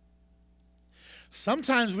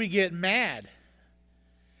 Sometimes we get mad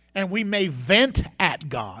and we may vent at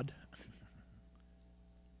God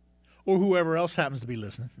or whoever else happens to be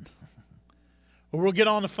listening. Or we'll get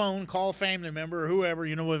on the phone, call a family member or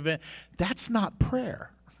whoever, that's not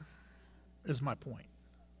prayer, is my point.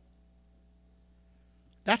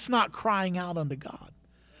 That's not crying out unto God.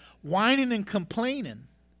 Whining and complaining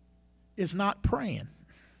is not praying.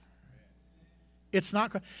 It's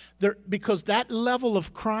not there, because that level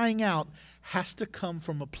of crying out has to come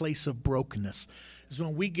from a place of brokenness. Is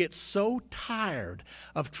when we get so tired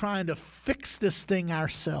of trying to fix this thing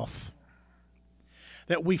ourselves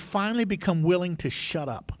that we finally become willing to shut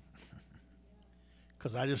up.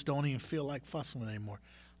 Because I just don't even feel like fussing with it anymore.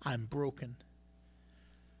 I'm broken.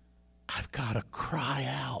 I've got to cry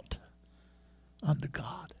out unto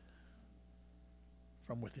God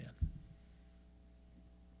from within.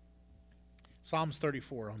 Psalms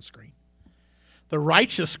 34 on screen. The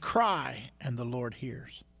righteous cry, and the Lord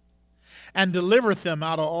hears, and delivereth them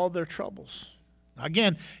out of all their troubles.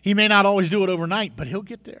 Again, he may not always do it overnight, but he'll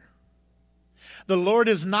get there. The Lord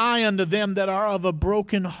is nigh unto them that are of a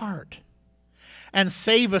broken heart, and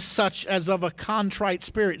saveth such as of a contrite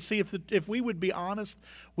spirit. See, if we would be honest,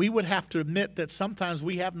 we would have to admit that sometimes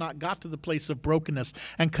we have not got to the place of brokenness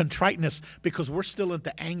and contriteness because we're still at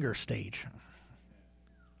the anger stage.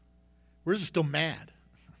 We're just still mad.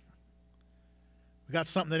 We got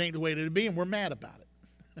something that ain't the way it should be, and we're mad about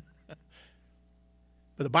it.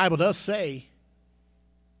 But the Bible does say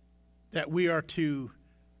that we are to,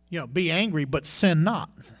 be angry, but sin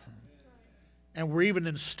not. And we're even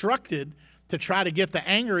instructed to try to get the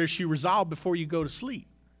anger issue resolved before you go to sleep.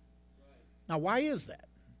 Now, why is that?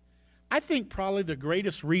 I think probably the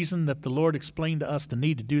greatest reason that the Lord explained to us the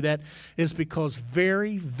need to do that is because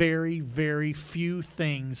very, very, very few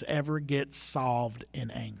things ever get solved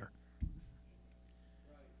in anger.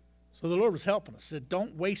 So the Lord was helping us. He said,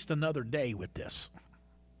 don't waste another day with this.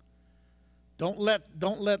 Don't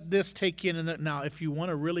let this take you in. Now, if you want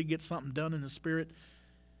to really get something done in the Spirit,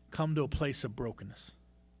 come to a place of brokenness.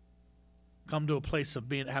 Come to a place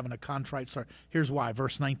of having a contrite heart. Here's why.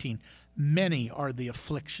 Verse 19. Many are the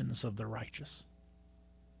afflictions of the righteous,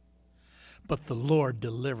 but the Lord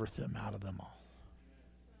delivereth them out of them all.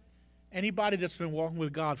 Anybody that's been walking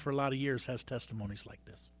with God for a lot of years has testimonies like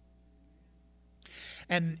this.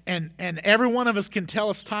 And every one of us can tell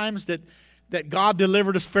us times that God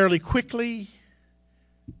delivered us fairly quickly.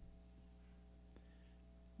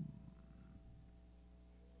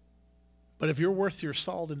 But if you're worth your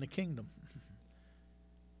salt in the kingdom,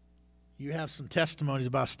 you have some testimonies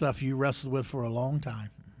about stuff you wrestled with for a long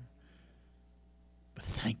time. But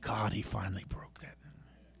thank God he finally broke that.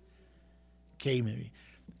 Gave me.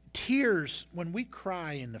 Tears, when we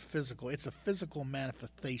cry in the physical, it's a physical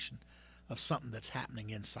manifestation of something that's happening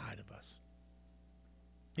inside of us.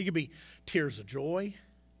 It can be tears of joy.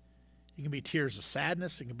 It can be tears of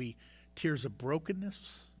sadness. It can be tears of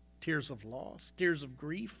brokenness, tears of loss, tears of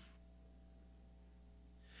grief.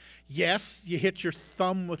 Yes, you hit your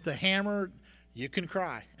thumb with the hammer, you can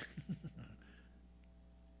cry.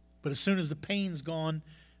 But as soon as the pain's gone,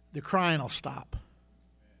 the crying will stop.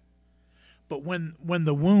 But when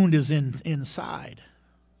the wound is inside,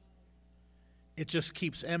 it just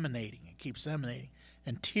keeps emanating. It keeps emanating,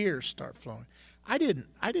 and tears start flowing. I didn't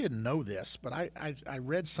know this, but I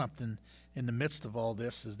read something in the midst of all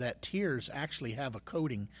this, is that tears actually have a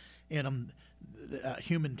coating in them,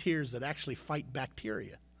 human tears that actually fight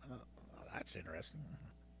bacteria. That's interesting.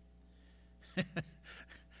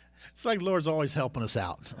 It's like the Lord's always helping us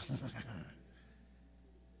out.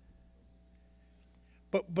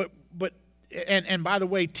 But by the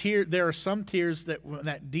way, there are some tears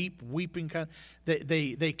that deep weeping kind,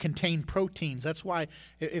 they contain proteins. That's why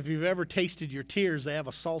if you've ever tasted your tears, they have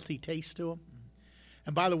a salty taste to them.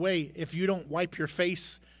 And by the way, if you don't wipe your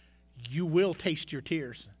face, you will taste your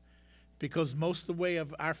tears, because most of the way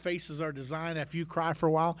of our faces are designed. If you cry for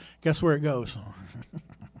a while, guess where it goes?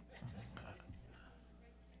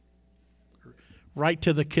 Right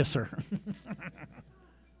to the kisser.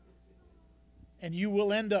 And you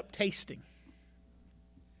will end up tasting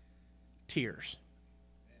tears.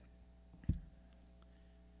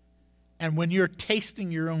 And when you're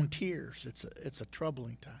tasting your own tears, it's a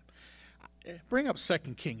troubling time. Bring up 2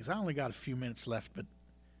 Kings. I only got a few minutes left, but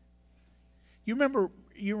you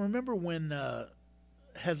remember when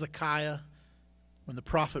Hezekiah, when the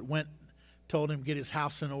prophet told him to get his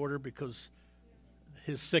house in order because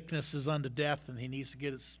his sickness is unto death and he needs to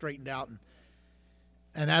get it straightened out.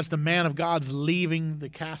 And as the man of God's leaving the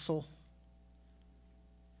castle,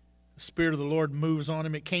 the Spirit of the Lord moves on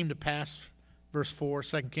him. It came to pass, verse 4,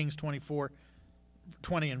 2 Kings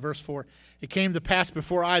 20 and verse 4. It came to pass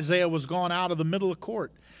before Isaiah was gone out of the middle of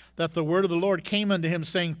court, that the word of the Lord came unto him,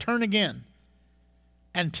 saying, Turn again,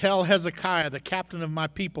 and tell Hezekiah, the captain of my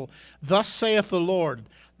people, Thus saith the Lord,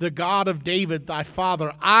 the God of David thy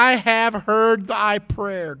father, I have heard thy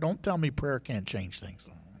prayer. Don't tell me prayer can't change things.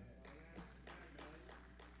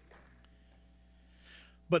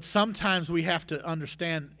 But sometimes we have to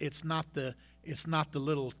understand it's not the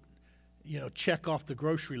little, check off the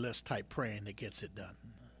grocery list type praying that gets it done.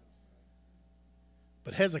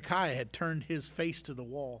 But Hezekiah had turned his face to the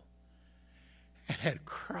wall and had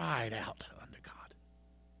cried out unto God.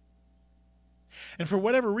 And for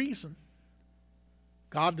whatever reason,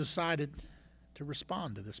 God decided to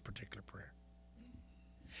respond to this particular prayer.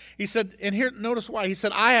 He said, and here, notice why. He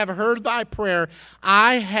said, I have heard thy prayer.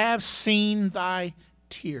 I have seen thy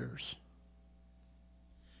tears.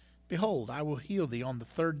 Behold, I will heal thee on the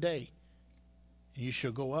third day, and you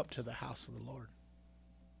shall go up to the house of the Lord.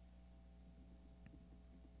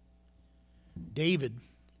 David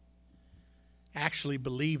actually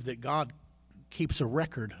believed that God keeps a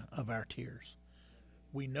record of our tears.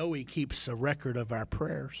 We know he keeps a record of our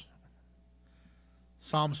prayers.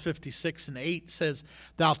 Psalms 56 and 8 says,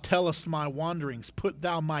 Thou tellest my wanderings, put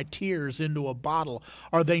thou my tears into a bottle.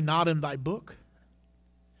 Are they not in thy book?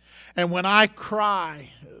 And when I cry,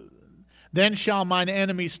 then shall mine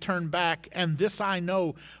enemies turn back, and this I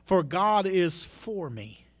know, for God is for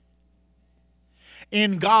me.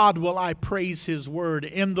 In God will I praise his word.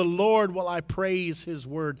 In the Lord will I praise his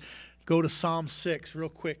word. Go to Psalm 6 real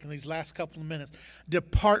quick in these last couple of minutes.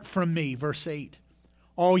 Depart from me, verse 8,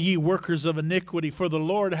 all ye workers of iniquity, for the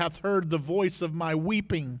Lord hath heard the voice of my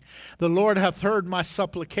weeping. The Lord hath heard my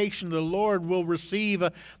supplication. The Lord will receive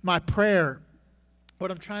my prayer. What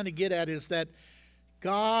I'm trying to get at is that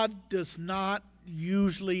God does not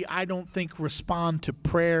usually, I don't think, respond to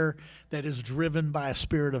prayer that is driven by a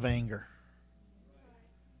spirit of anger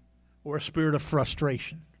or a spirit of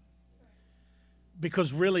frustration.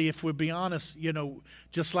 Because really, if we'll be honest,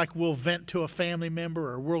 just like we'll vent to a family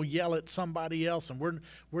member or we'll yell at somebody else and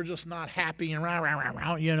we're just not happy and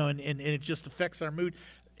and it just affects our mood.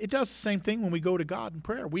 It does the same thing when we go to God in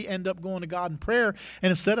prayer. We end up going to God in prayer, and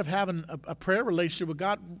instead of having a prayer relationship with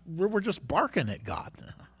God, we're just barking at God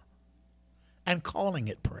and calling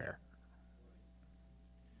it prayer.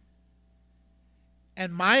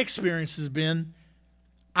 And my experience has been,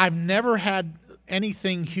 I've never had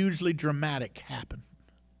anything hugely dramatic happen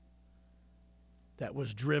that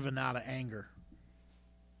was driven out of anger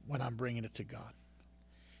when I'm bringing it to God.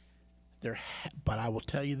 But I will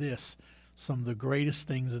tell you this, some of the greatest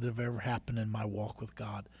things that have ever happened in my walk with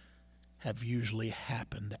God have usually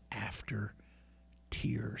happened after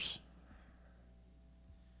tears.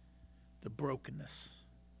 The brokenness,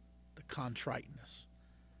 the contriteness.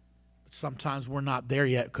 But sometimes we're not there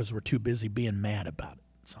yet because we're too busy being mad about it.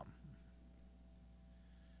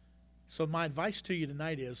 So my advice to you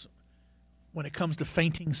tonight is, when it comes to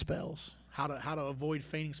fainting spells, how to avoid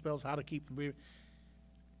fainting spells, how to keep from breathing,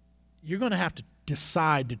 you're going to have to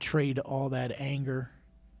decide to trade all that anger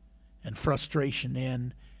and frustration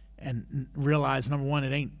in, and realize, number one,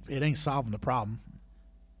 it ain't solving the problem.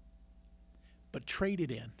 But trade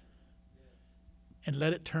it in and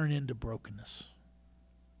let it turn into brokenness.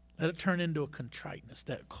 Let it turn into a contriteness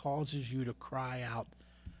that causes you to cry out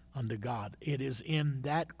unto God. It is in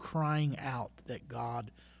that crying out that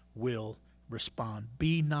God will respond.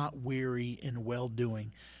 Be not weary in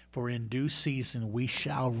well-doing, for in due season we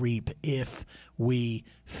shall reap if we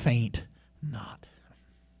faint not.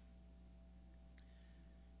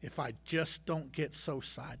 If I just don't get so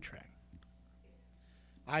sidetracked.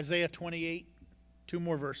 Isaiah 28, 2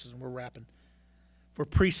 more verses and we're wrapping. For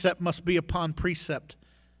precept must be upon precept,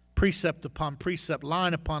 precept upon precept,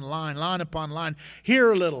 line upon line, line upon line,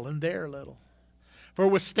 here a little and there a little. For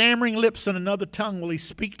with stammering lips and another tongue will he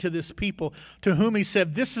speak to this people, to whom he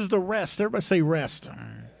said, this is the rest. Everybody say rest.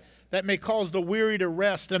 That may cause the weary to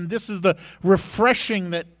rest, and this is the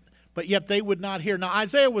refreshing that, but yet they would not hear. Now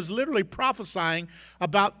Isaiah was literally prophesying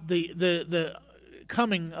about the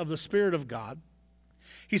coming of the Spirit of God.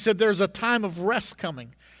 He said there's a time of rest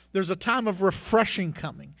coming. There's a time of refreshing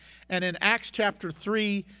coming. And in Acts chapter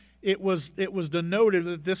 3, it was denoted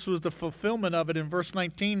that this was the fulfillment of it in verse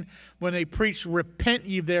 19 when they preached, repent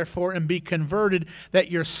ye therefore and be converted,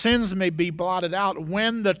 that your sins may be blotted out,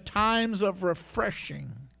 when the times of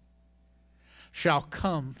refreshing shall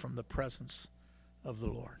come from the presence of the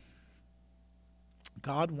Lord.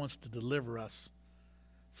 God wants to deliver us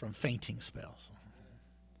from fainting spells.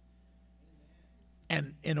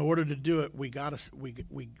 And in order to do it, we got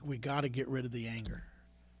to get rid of the anger.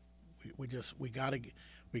 We got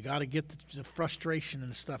to get the frustration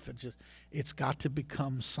and stuff. It's got to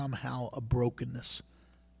become somehow a brokenness.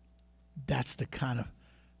 That's the kind of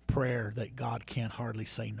prayer that God can't hardly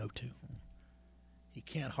say no to. He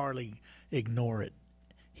can't hardly ignore it.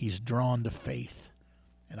 He's drawn to faith,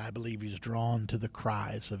 and I believe he's drawn to the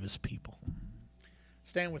cries of his people.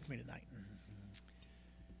 Stand with me tonight.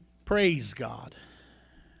 Praise God.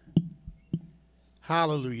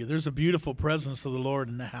 Hallelujah. There's a beautiful presence of the Lord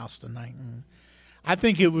in the house tonight. I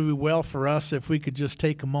think it would be well for us if we could just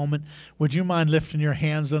take a moment. Would you mind lifting your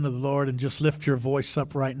hands unto the Lord and just lift your voice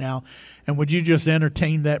up right now? And would you just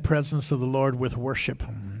entertain that presence of the Lord with worship?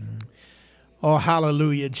 Oh,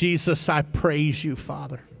 hallelujah. Jesus, I praise you,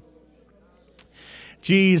 Father.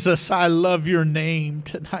 Jesus, I love your name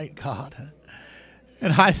tonight, God.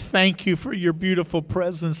 And I thank you for your beautiful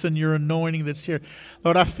presence and your anointing that's here.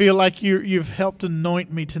 Lord, I feel like you've helped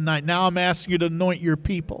anoint me tonight. Now I'm asking you to anoint your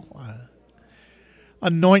people.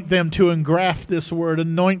 Anoint them to engraft this word.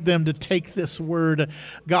 Anoint them to take this word.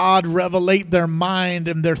 God, revelate their mind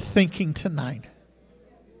and their thinking tonight.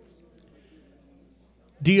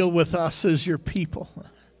 Deal with us as your people,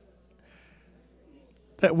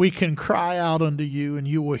 that we can cry out unto you and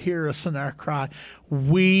you will hear us in our cry.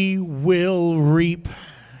 We will reap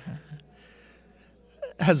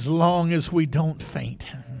as long as we don't faint.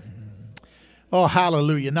 Oh,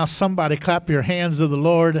 hallelujah. Now somebody clap your hands to the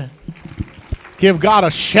Lord. Give God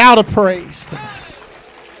a shout of praise tonight.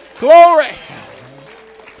 Glory.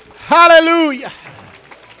 Hallelujah.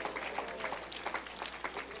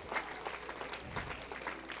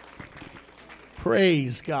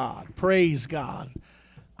 Praise God. Praise God.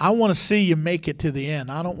 I want to see you make it to the end.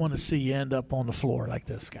 I don't want to see you end up on the floor like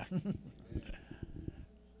this guy.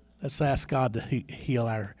 Let's ask God to heal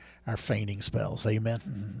our fainting spells.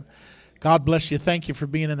 Amen. God bless you. Thank you for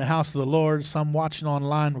being in the house of the Lord. Some watching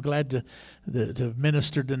online, we're glad to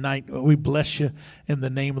minister tonight. We bless you in the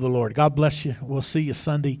name of the Lord. God bless you. We'll see you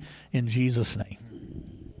Sunday in Jesus' name.